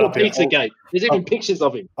Pizzagate. There's even pictures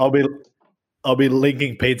of him. I'll be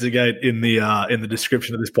linking Pizzagate in the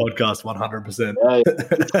description of this podcast 100%.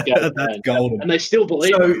 That's golden. And they still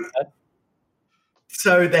believe it.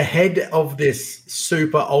 So the head of this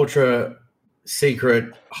super ultra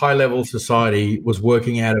secret high level society was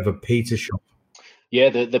working out of a pizza shop. Yeah,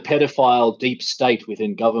 the pedophile deep state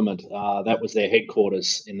within government, that was their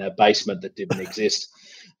headquarters in their basement that didn't exist.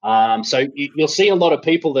 So you'll see a lot of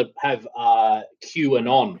people that have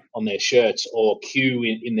QAnon on their shirts, or Q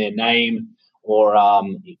in their name, or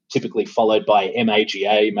typically followed by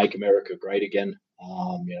MAGA, Make America Great Again.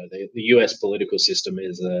 The US political system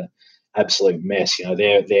is a absolute mess.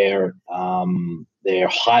 Their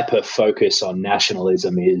hyper focus on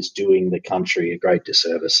nationalism is doing the country a great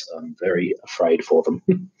disservice. I'm very afraid for them.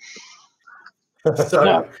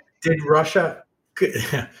 So, did Russia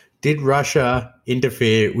did Russia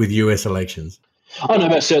interfere with US elections? Oh no,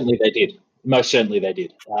 most certainly they did. Most certainly they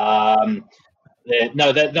did.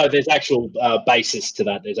 There's actual basis to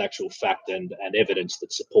that. There's actual fact and evidence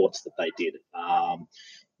that supports that they did.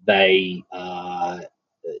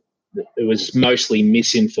 It was mostly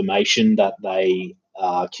misinformation that they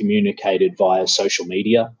communicated via social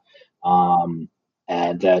media,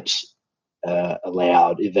 and that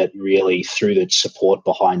allowed that really threw the support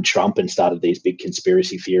behind Trump and started these big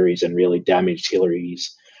conspiracy theories and really damaged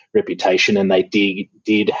Hillary's reputation. And they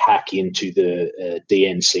did hack into the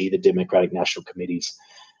DNC, the Democratic National Committee's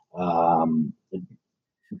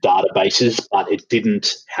databases, but it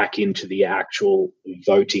didn't hack into the actual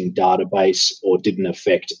voting database or didn't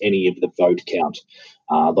affect any of the vote count.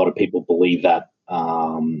 A lot of people believe that,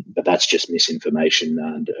 but that's just misinformation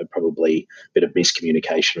and probably a bit of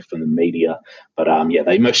miscommunication from the media. But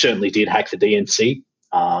they most certainly did hack the DNC,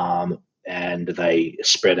 and they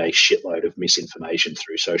spread a shitload of misinformation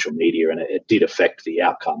through social media, and it did affect the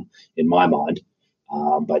outcome in my mind.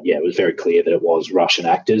 But it was very clear that it was Russian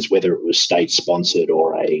actors, whether it was state-sponsored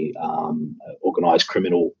or a organised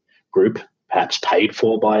criminal group, perhaps paid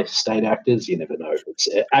for by state actors. You never know. It's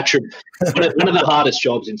one of the hardest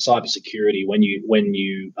jobs in cybersecurity when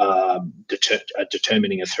you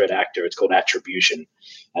determining a threat actor. It's called attribution,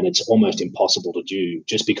 and it's almost impossible to do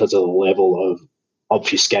just because of the level of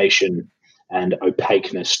obfuscation and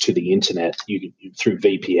opaqueness to the internet. You through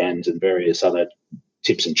VPNs and various other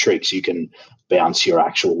tips and tricks, you can bounce your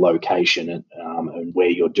actual location and where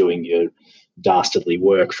you're doing your dastardly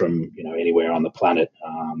work from, anywhere on the planet.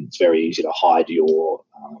 It's very easy to hide your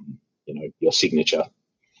signature.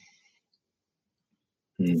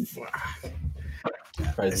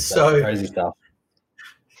 Crazy stuff.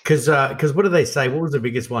 Because what did they say? What was the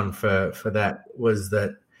biggest one for that? Was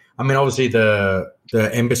that, I mean, obviously the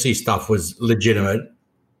embassy stuff was legitimate.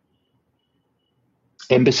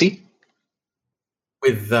 Embassy?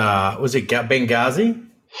 With was it Benghazi?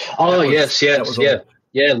 Oh, yes.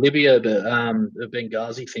 Libya, the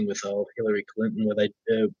Benghazi thing with Hillary Clinton, where they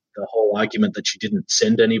the whole argument that she didn't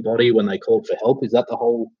send anybody when they called for help. Is that the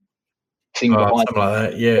whole thing behind? Something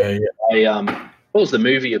like that. Yeah. What was the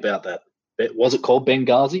movie about that? Was it called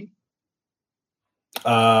Benghazi?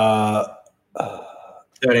 13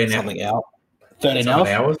 something hours. 13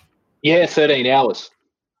 hours. Yeah, 13 hours,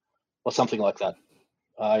 or something like that.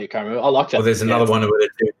 You can't remember. I like that. Well, there's another one where they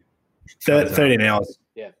do 13 hours.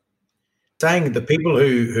 Yeah. Saying the people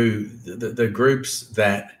who the groups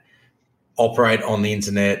that operate on the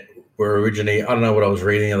internet were originally, I don't know what I was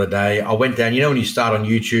reading the other day. I went down, when you start on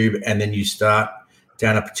YouTube and then you start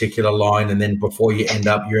down a particular line, and then before you end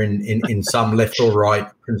up, you're in some left or right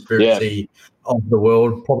conspiracy of the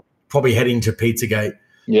world, probably heading to Pizzagate.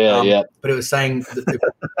 Yeah. But it was saying that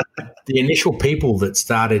the initial people that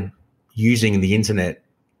started using the internet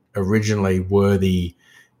originally were the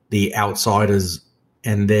outsiders,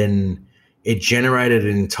 and then it generated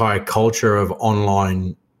an entire culture of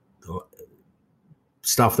online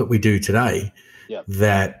stuff that we do today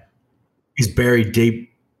that is buried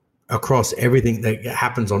deep across everything that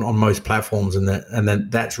happens on most platforms, and then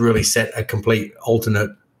that's really set a complete alternate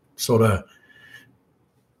sort of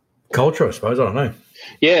culture, I suppose. I don't know.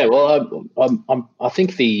 Yeah, well, I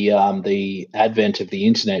think the advent of the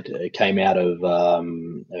internet came out of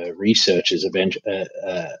researchers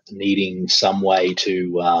needing some way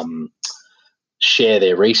to share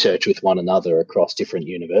their research with one another across different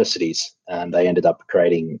universities, and they ended up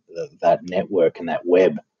creating that network and that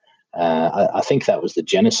web. I think that was the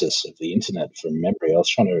genesis of the internet from memory. I was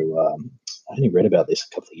trying to I only read about this a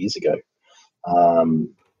couple of years ago.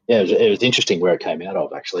 It was interesting where it came out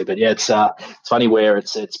of, actually. But it's funny where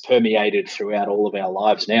it's permeated throughout all of our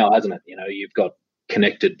lives now, hasn't it? You've got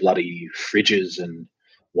connected bloody fridges and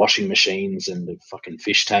washing machines and fucking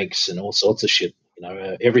fish tanks and all sorts of shit.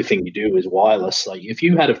 Everything you do is wireless. Like if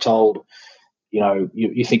you had have told,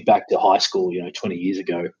 you think back to high school, 20 years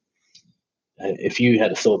ago, if you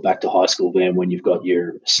had thought back to high school then when you've got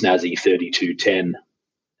your snazzy 3210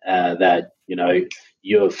 that,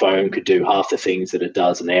 your phone could do half the things that it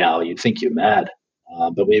does now, you'd think you're mad.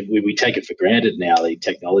 But we take it for granted now, the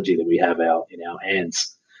technology that we have in our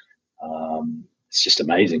hands. It's just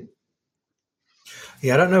amazing.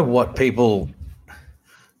 Yeah, I don't know what people.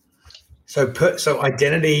 So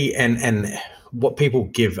identity and what people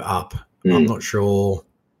give up, I'm not sure.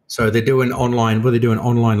 So they're doing online. Were they doing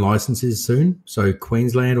online licenses soon? So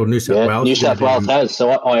Queensland or New South Wales? New South Wales has. So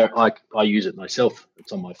I use it myself.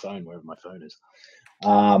 It's on my phone, wherever my phone is.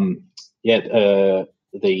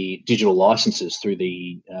 The digital licenses through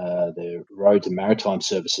the Roads and Maritime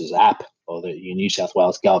Services app, or the New South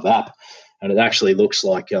Wales Gov app, and it actually looks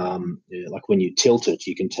like when you tilt it,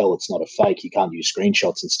 you can tell it's not a fake. You can't use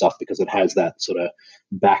screenshots and stuff because it has that sort of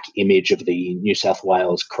back image of the New South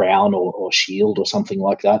Wales crown or shield or something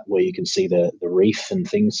like that, where you can see the reef and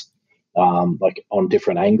things like on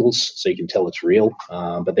different angles, so you can tell it's real.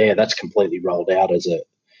 But that's completely rolled out as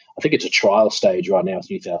I think it's a trial stage right now with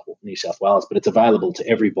New South Wales, but it's available to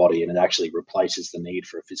everybody, and it actually replaces the need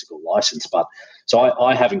for a physical license. But so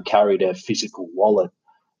I haven't carried a physical wallet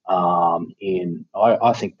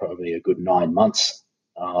I think probably a good 9 months.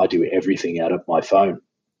 I do everything out of my phone,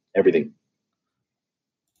 everything.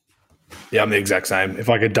 Yeah, I'm the exact same. If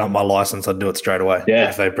I could dump my license, I'd do it straight away. Yeah.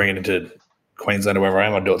 If they bring it into Queensland or wherever I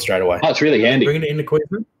am, I'd do it straight away. Oh, it's really handy. Bringing it into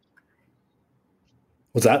Queensland?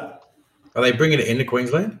 What's that? Are they bringing it into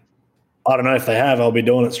Queensland? I don't know if they have. I'll be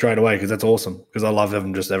doing it straight away because that's awesome. Because I love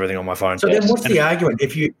having just everything on my phone. So then, what's the argument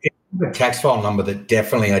if you have a tax file number that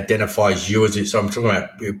definitely identifies you as it? So I'm talking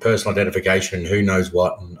about your personal identification and who knows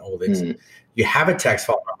what and all this. You have a tax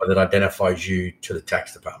file number that identifies you to the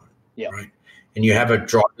tax department, right? And you have a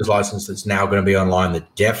driver's license that's now going to be online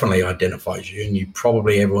that definitely identifies you, and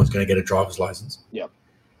everyone's going to get a driver's license. Yeah.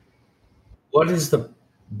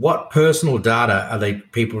 What personal data are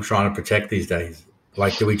people trying to protect these days?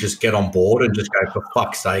 Like, do we just get on board and just go, for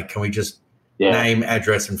fuck's sake, can we just name,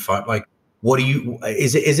 address, and phone? Like,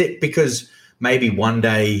 is it because maybe one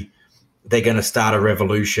day they're going to start a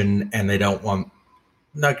revolution and they don't want?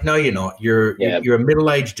 No, you're not. You're a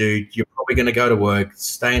middle-aged dude. You're probably going to go to work,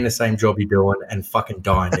 stay in the same job you're doing, and fucking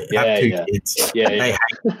die in it. Have two kids. They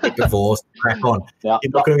hate, get divorced, crack on. You're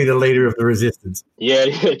not going to be the leader of the resistance. Yeah,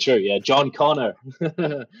 true. Yeah, John Connor.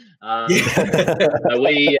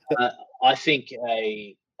 I think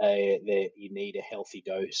that you need a healthy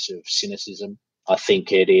dose of cynicism. I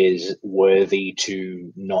think it is worthy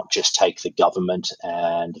to not just take the government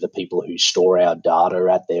and the people who store our data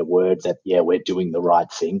at their word that, we're doing the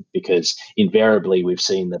right thing, because invariably we've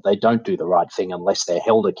seen that they don't do the right thing unless they're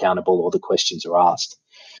held accountable or the questions are asked.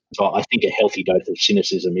 So I think a healthy dose of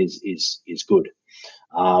cynicism is good.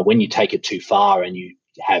 When you take it too far and you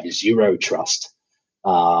have zero trust,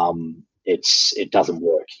 it doesn't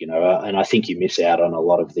work, and I think you miss out on a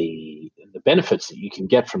lot of the benefits that you can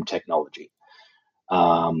get from technology.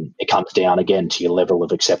 It comes down again to your level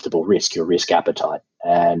of acceptable risk, your risk appetite.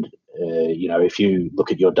 And, if you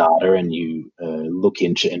look at your data and you look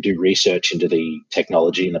into and do research into the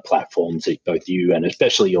technology and the platforms that both you and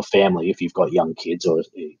especially your family, if you've got young kids or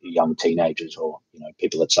young teenagers or,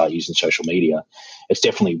 people that start using social media, it's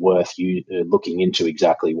definitely worth you looking into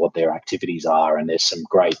exactly what their activities are. And there's some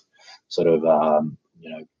great sort of,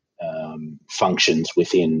 functions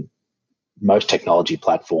within most technology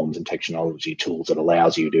platforms and technology tools that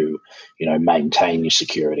allows you to, maintain your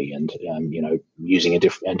security and, using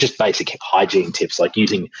and just basic hygiene tips like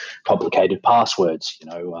using complicated passwords,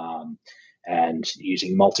 and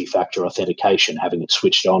using multi-factor authentication, having it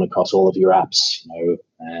switched on across all of your apps,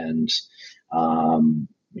 and,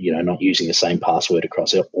 not using the same password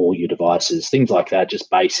across all your devices, things like that, just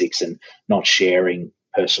basics, and not sharing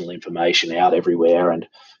personal information out everywhere. And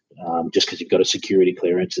just because you've got a security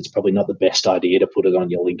clearance, it's probably not the best idea to put it on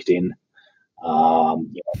your LinkedIn.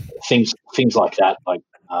 Things like that. Like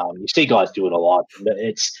you see guys do it a lot.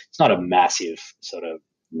 It's not a massive sort of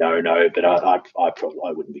no, but I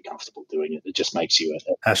probably wouldn't be comfortable doing it. It just makes you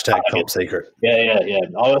a hashtag top secret. Yeah.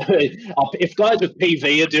 If guys with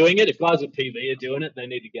PV are doing it, they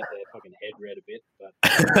need to get their fucking head read a bit. But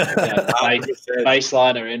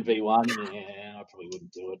baseline or NV1, I probably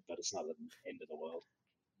wouldn't do it. But it's not the end of the world.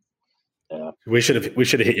 We should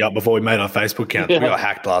have hit you up before we made our Facebook account. We got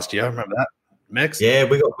hacked last year. Remember that, Mex? Yeah,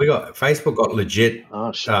 we got Facebook got legit.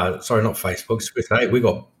 Oh, shit. Sorry, not Facebook.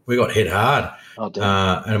 We got hit hard. Oh,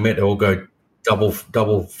 damn. And we had to all go double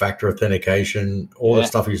factor authentication, all the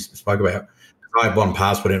stuff you spoke about. I had one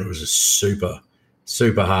password and it was a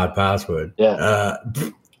super hard password. Yeah.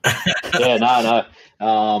 No.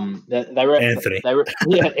 Anthony.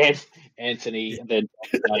 Anthony, and then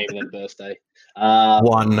name and then birthday.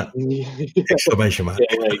 One exclamation mark.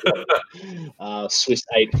 Yeah, there you go. Swiss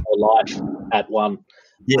 8 for life at one.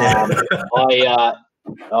 Yeah.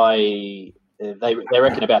 They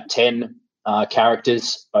reckon about 10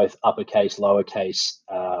 characters, both uppercase, lowercase,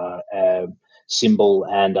 symbol,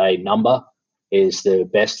 and a number is the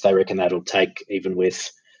best. They reckon that'll take, even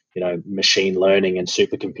with machine learning and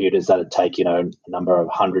supercomputers, that'd take a number of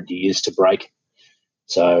 100 years to break.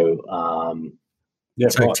 So,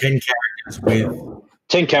 so 10 characters with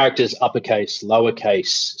 10 characters, uppercase,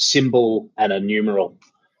 lowercase, symbol, and a numeral.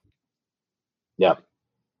 Yeah.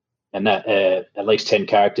 and that at least 10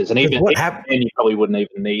 characters. And even then, you probably wouldn't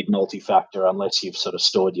even need multi-factor unless you've sort of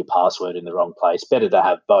stored your password in the wrong place. Better to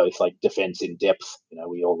have both, like defense in depth.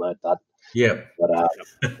 We all learned that. Yeah.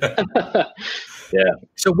 But, yeah.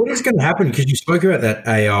 So what is going to happen? Because you spoke about that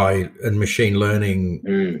AI and machine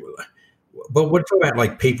learning. But what about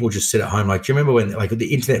like people just sit at home? Like, do you remember when like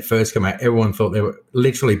the internet first came out? Everyone thought they were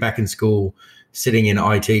literally back in school, sitting in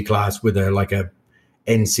IT class with a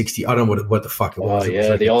N60. I don't know what the fuck it was. Oh, it was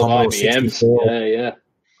like the old IBMs. Yeah.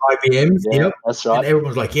 IBMs. Yeah, that's right. And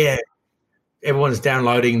everyone's like, everyone's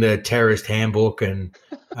downloading the terrorist handbook and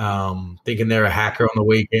thinking they're a hacker on the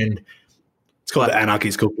weekend. It's called the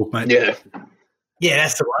Anarchy's Cookbook, mate. Yeah. Yeah,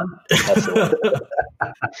 that's the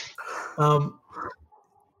one.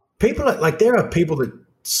 People there are people that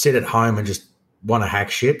sit at home and just want to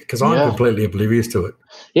hack shit because I'm completely oblivious to it.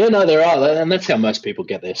 Yeah, no, there are, and that's how most people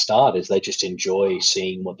get their start. Is they just enjoy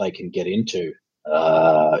seeing what they can get into.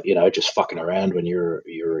 Just fucking around when you're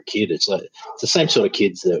a kid. It's the same sort of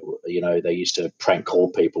kids that they used to prank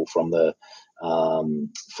call people from the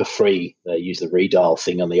for free. They use the redial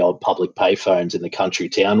thing on the old public payphones in the country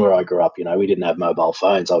town where I grew up. We didn't have mobile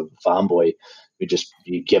phones. I was a farm boy.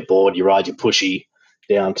 You get bored, you ride your pushy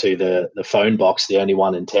down to the phone box, the only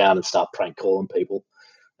one in town, and start prank calling people,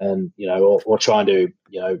 and or trying to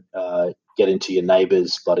get into your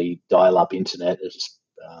neighbour's bloody dial-up internet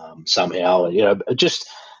somehow, and just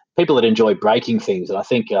people that enjoy breaking things. And I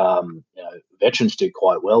think veterans do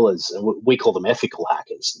quite well, as we call them ethical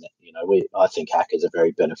hackers. I think hackers are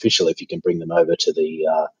very beneficial if you can bring them over to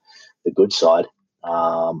the good side.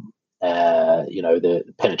 The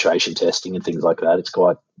penetration testing and things like that. It's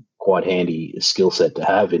quite handy skill set to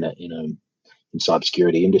have in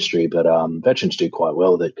cybersecurity industry. But veterans do quite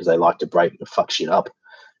well with it because they like to fuck shit up,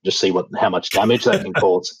 just see how much damage they can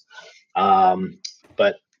cause.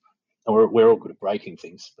 But we're all good at breaking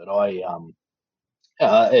things. But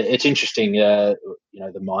it's interesting, the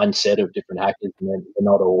mindset of different hackers. And they're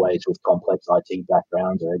not always with complex IT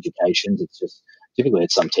backgrounds or educations. It's just typically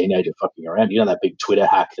it's some teenager fucking around. That big Twitter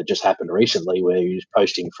hack that just happened recently where he was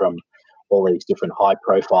posting from all these different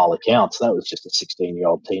high-profile accounts. That was just a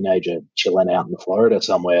 16-year-old teenager chilling out in Florida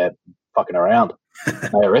somewhere, fucking around.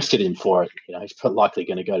 They arrested him for it. He's likely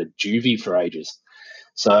going to go to juvie for ages.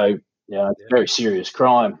 So, it's a very serious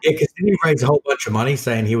crime. Yeah, because then he raised a whole bunch of money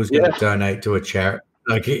saying he was going to donate to a charity.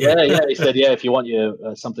 He said, if you want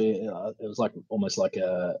your something, it was almost like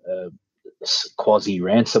a quasi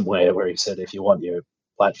ransomware where he said, if you want your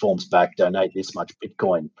platforms back, donate this much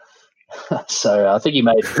Bitcoin. So I think he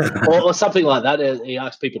made, or something like that. He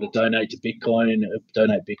asked people to donate to Bitcoin,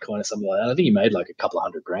 or something like that. I think he made like a couple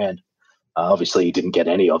of $100,000. Obviously, he didn't get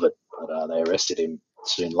any of it, but they arrested him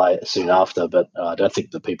soon after. But I don't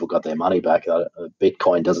think the people got their money back.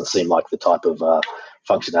 Bitcoin doesn't seem like the type of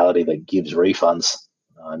functionality that gives refunds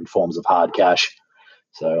in forms of hard cash.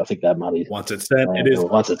 So I think that money, once it's sent, it is.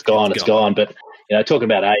 Once it's gone, it's gone. But talking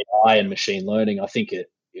about AI and machine learning, I think it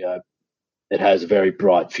has a very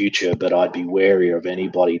bright future, but I'd be wary of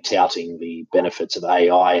anybody touting the benefits of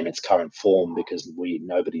AI in its current form because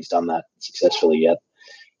nobody's done that successfully yet.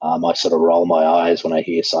 I sort of roll my eyes when I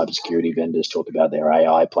hear cybersecurity vendors talk about their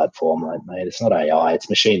AI platform. Like, mate, it's not AI, it's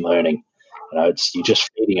machine learning. You're just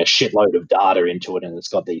feeding a shitload of data into it, and it's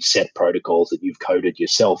got these set protocols that you've coded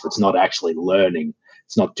yourself. It's not actually learning.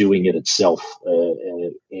 It's not doing it itself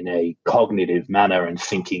in a cognitive manner and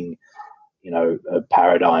thinking,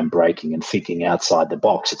 paradigm breaking and thinking outside the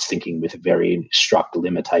box. It's thinking with very strict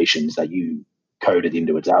limitations that you coded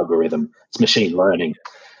into its algorithm. It's machine learning,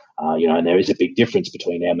 and there is a big difference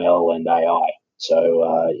between ML and AI. So,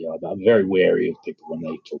 I'm very wary of people when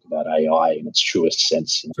they talk about AI in its truest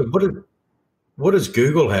sense. So what does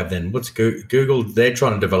Google have then? What's Google? They're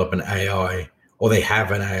trying to develop an AI, or they have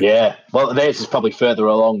an AI. Yeah, well, theirs is probably further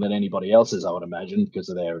along than anybody else's, I would imagine, because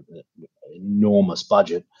of their enormous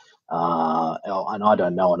budget. And I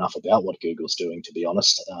don't know enough about what Google's doing, to be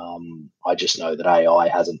honest. I just know that AI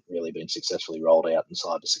hasn't really been successfully rolled out in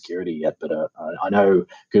cybersecurity yet, but I know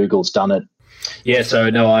Google's done it. Yeah, so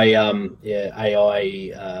no, AI,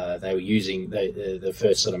 they were using the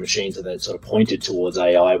first sort of machines that sort of pointed towards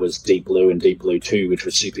AI was Deep Blue and Deep Blue 2, which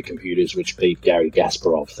were supercomputers, which beat Gary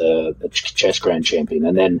Kasparov, the chess grand champion,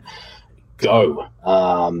 and then Go,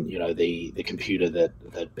 the computer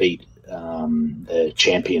that beat the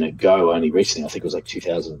champion at Go only recently. I think it was like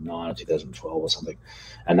 2009 or 2012 or something.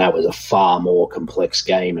 And that was a far more complex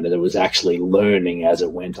game, and it was actually learning as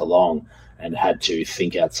it went along and had to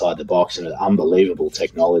think outside the box, and an unbelievable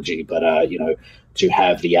technology. But, to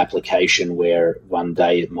have the application where one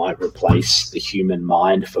day it might replace the human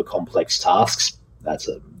mind for complex tasks, that's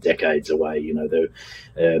decades away. You know,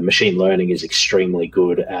 the machine learning is extremely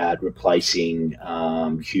good at replacing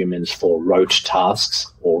humans for rote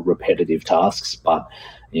tasks or repetitive tasks, but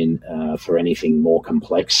for anything more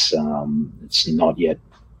complex, it's not yet,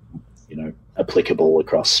 you know, applicable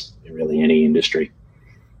across really any industry.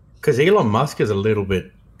 Because Elon Musk is a little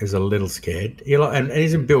scared. And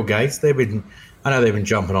isn't Bill Gates? I know they've been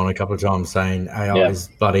jumping on a couple of times saying AI is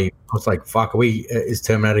bloody. I was like, fuck, is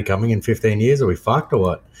Terminator coming in 15 years? Are we fucked or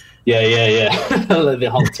what? Yeah. The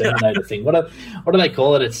whole Terminator thing. What do they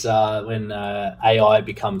call it? It's when AI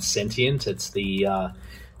becomes sentient. It's the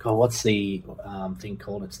what's the thing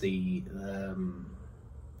called? It's the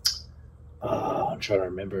I'm trying to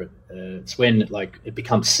remember it. It's when like it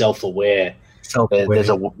becomes self-aware. There's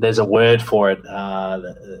a word for it.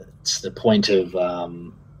 It's the point of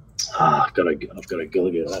I've got to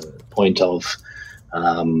Google it. Point of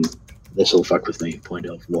this will fuck with me. Point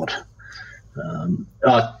of what?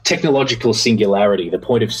 Technological singularity. The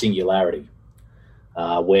point of singularity,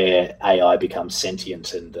 where AI becomes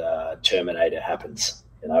sentient and Terminator happens.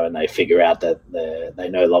 You know, and they figure out that they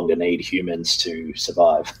no longer need humans to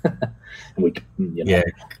survive. And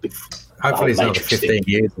hopefully it's another 15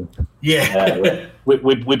 years. Yeah.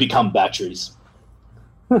 We become batteries.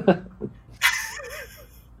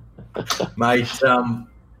 Mate, I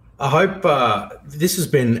hope this has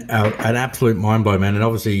been an absolute mind blow, man. And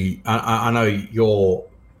obviously, I know you've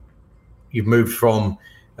moved from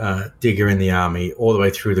digger in the Army all the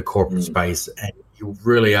way through the corporate space, and you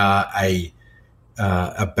really are a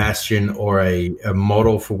bastion or a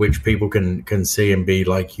model for which people can see and be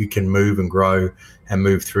like, you can move and grow and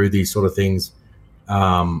move through these sort of things,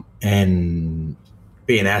 and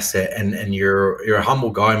be an asset. And you're a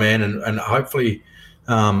humble guy, man. And hopefully,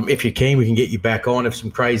 if you're keen, we can get you back on if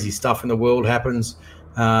some crazy stuff in the world happens,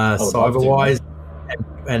 cyber-wise,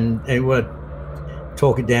 and we want to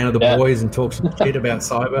talk it down to the boys and talk some shit about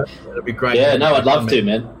cyber. That'd be great. Yeah, no, I'd love to,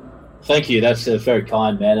 man. Thank you. That's very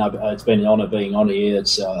kind, man. It's been an honour being on here.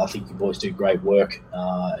 I think you boys do great work.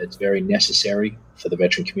 It's very necessary for the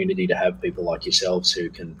veteran community to have people like yourselves who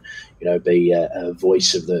can, you know, be a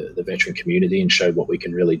voice of the veteran community and show what we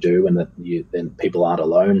can really do, and that then people aren't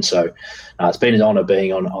alone. So it's been an honour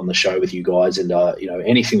being on the show with you guys. And you know,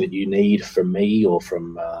 anything that you need from me or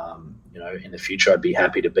from you know, in the future, I'd be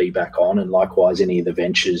happy to be back on. And likewise, any of the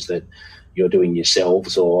ventures that you're doing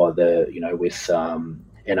yourselves or with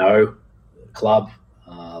NO Club,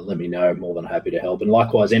 let me know. I'm more than happy to help. And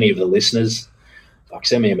likewise, any of the listeners,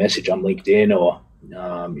 send me a message on LinkedIn or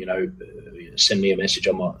send me a message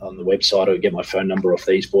on the website, or get my phone number off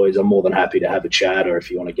these boys. I'm more than happy to have a chat, or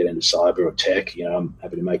if you want to get into cyber or tech, you know, I'm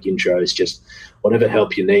happy to make intros. Just whatever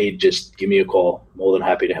help you need, just give me a call. More than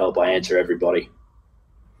happy to help. I answer everybody.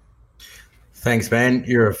 Thanks, man.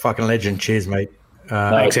 You're a fucking legend. Cheers, mate.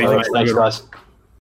 Thanks, guys.